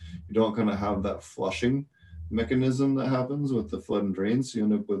flood. You don't kind of have that flushing mechanism that happens with the flood and drain. So you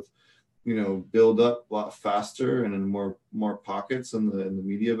end up with build up a lot faster and in more pockets in the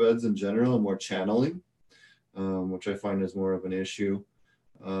media beds in general, and more channeling, which I find is more of an issue.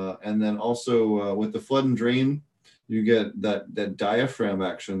 And then also with the flood and drain, you get that diaphragm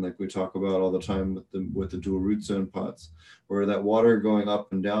action like we talk about all the time with the dual root zone pots, where that water going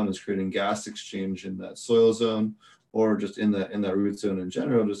up and down is creating gas exchange in that soil zone, or just in that root zone in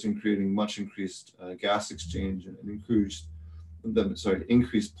general, just in creating much increased gas exchange and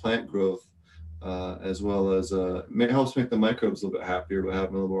increased plant growth, as well as helps make the microbes a little bit happier by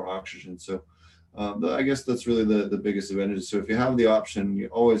having a little more oxygen. So I guess that's really the biggest advantage. So if you have the option, you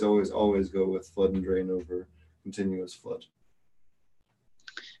always go with flood and drain over continuous flood.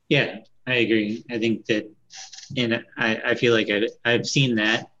 Yeah, I agree. I think that, and I feel like I've seen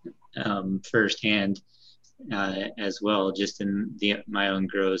that firsthand as well, just in my own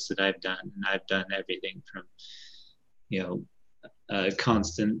grows that I've done. And I've done everything from,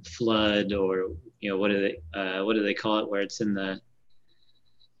 constant flood, or what do they call it, where it's in the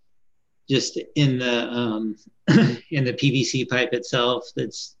in the PVC pipe itself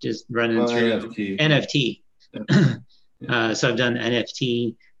that's just running through NFT. So I've done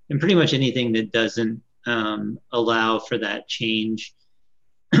NFT, and pretty much anything that doesn't allow for that change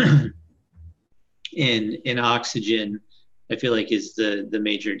in oxygen, I feel like is the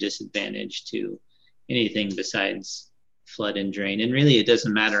major disadvantage to anything besides flood and drain. And really, it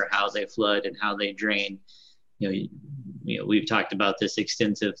doesn't matter how they flood and how they drain. We've talked about this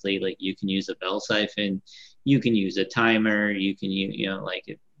extensively. Like, you can use a bell siphon, you can use a timer, you can use,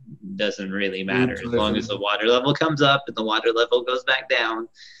 doesn't really matter. As long as the water level comes up and the water level goes back down,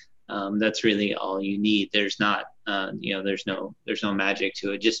 that's really all you need. There's not, there's no magic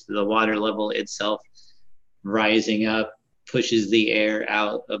to it. Just the water level itself rising up pushes the air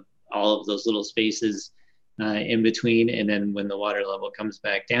out of all of those little spaces in between. And then when the water level comes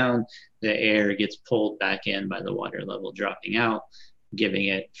back down, the air gets pulled back in by the water level dropping out, giving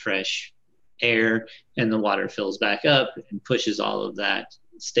it fresh air, and the water fills back up and pushes all of that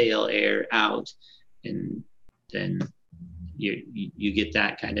stale air out. And then you get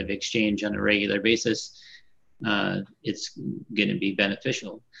that kind of exchange on a regular basis. It's going to be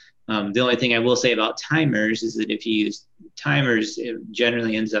beneficial. The only thing I will say about timers is that if you use timers, it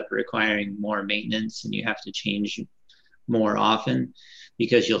generally ends up requiring more maintenance, and you have to change more often,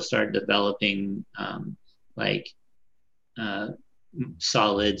 because you'll start developing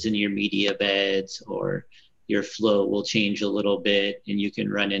solids in your media beds, or your flow will change a little bit, and you can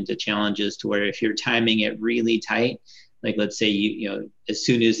run into challenges to where if you're timing it really tight, like let's say you as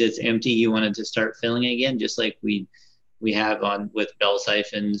soon as it's empty, you wanted to start filling again, just like we have on with bell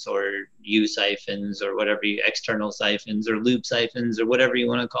siphons or U siphons or whatever, external siphons or loop siphons or whatever you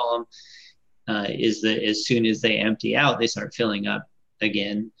want to call them, is that as soon as they empty out, they start filling up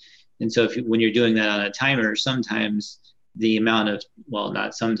again. And so when you're doing that on a timer, sometimes the amount of, well,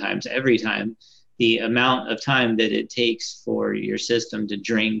 not sometimes, every time, the amount of time that it takes for your system to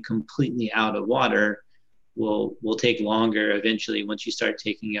drain completely out of water will take longer eventually once you start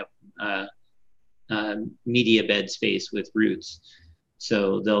taking up media bed space with roots.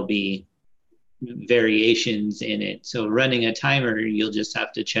 So there'll be variations in it. So running a timer, you'll just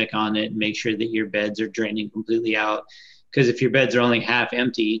have to check on it and make sure that your beds are draining completely out. Because if your beds are only half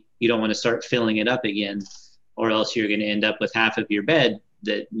empty, you don't want to start filling it up again, or else you're going to end up with half of your bed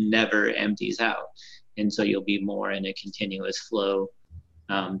that never empties out. And so you'll be more in a continuous flow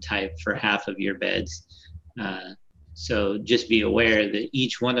type for half of your beds. So just be aware that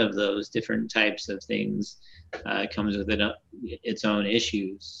each one of those different types of things comes with its own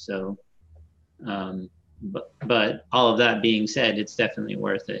issues. So, but all of that being said, it's definitely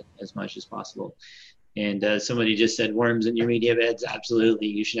worth it as much as possible. And somebody just said worms in your media beds. Absolutely.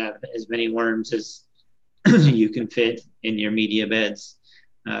 You should have as many worms as you can fit in your media beds.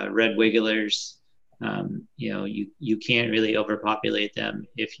 Red wigglers, you can't really overpopulate them.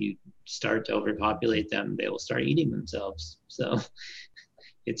 If you start to overpopulate them, they will start eating themselves. So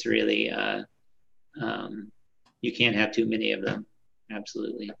it's really, you can't have too many of them.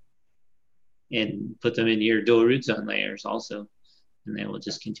 Absolutely. And put them in your dual root zone layers also, and they will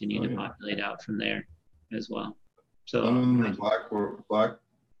just continue to populate out from there as well. So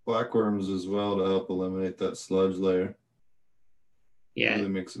black worms as well to help eliminate that sludge layer. Yeah, it really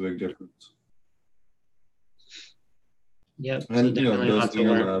makes a big difference. Yep. And so dusting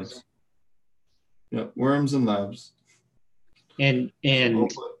in labs. Yep, worms and labs. And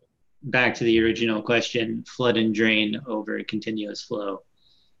back to the original question, flood and drain over continuous flow,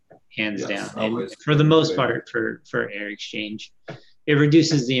 hands down. And for the most part, for air exchange, it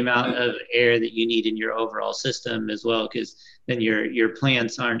reduces the amount of air that you need in your overall system as well, because then your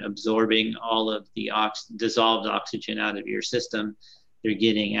plants aren't absorbing all of the dissolved oxygen out of your system. They're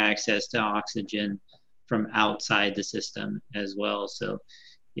getting access to oxygen from outside the system as well. So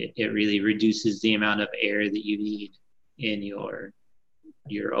it really reduces the amount of air that you need in your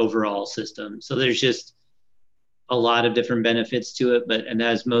overall system. So there's just a lot of different benefits to it, and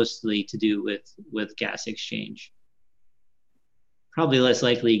that's mostly to do with gas exchange. Probably less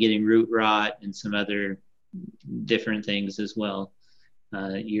likely getting root rot and some other different things as well.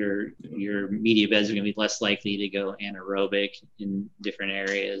 Your media beds are going to be less likely to go anaerobic in different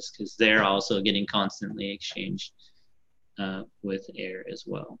areas because they're also getting constantly exchanged with air as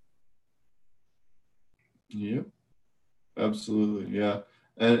well. Yep, absolutely, yeah.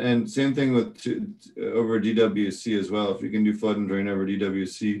 And same thing with over DWC as well. If you can do flood and drain over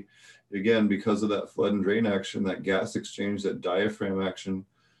DWC, again, because of that flood and drain action, that gas exchange, that diaphragm action,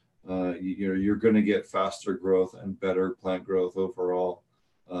 you're going to get faster growth and better plant growth overall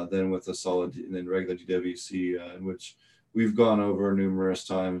than with a solid and regular DWC, in which we've gone over numerous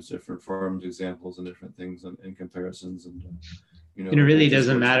times, different farms examples and different things and comparisons. And and it really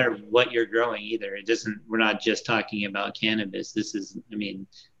doesn't matter what you're growing either. We're not just talking about cannabis. This is,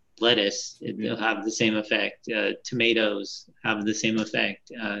 lettuce, it'll have the same effect. Tomatoes have the same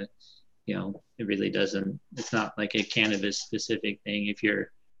effect. It really doesn't, it's not like a cannabis specific thing if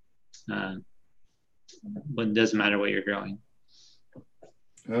you're, but it doesn't matter what you're growing.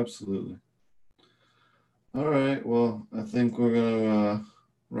 Absolutely. All right. Well, I think we're going to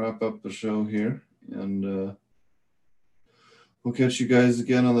wrap up the show here. And we'll catch you guys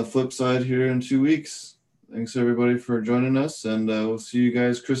again on the flip side here in 2 weeks. Thanks everybody for joining us, and we'll see you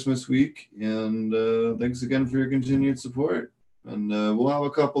guys Christmas week. And thanks again for your continued support. And we'll have a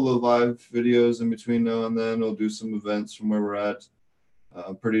couple of live videos in between now and then. We'll do some events from where we're at.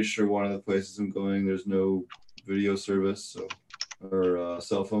 I'm pretty sure one of the places I'm going, there's no video service or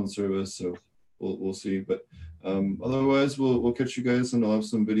cell phone service, so we'll see. But otherwise, we'll catch you guys, and I'll have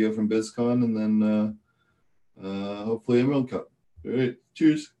some video from BizCon, and then hopefully Emerald Cup. All right,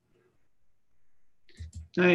 cheers.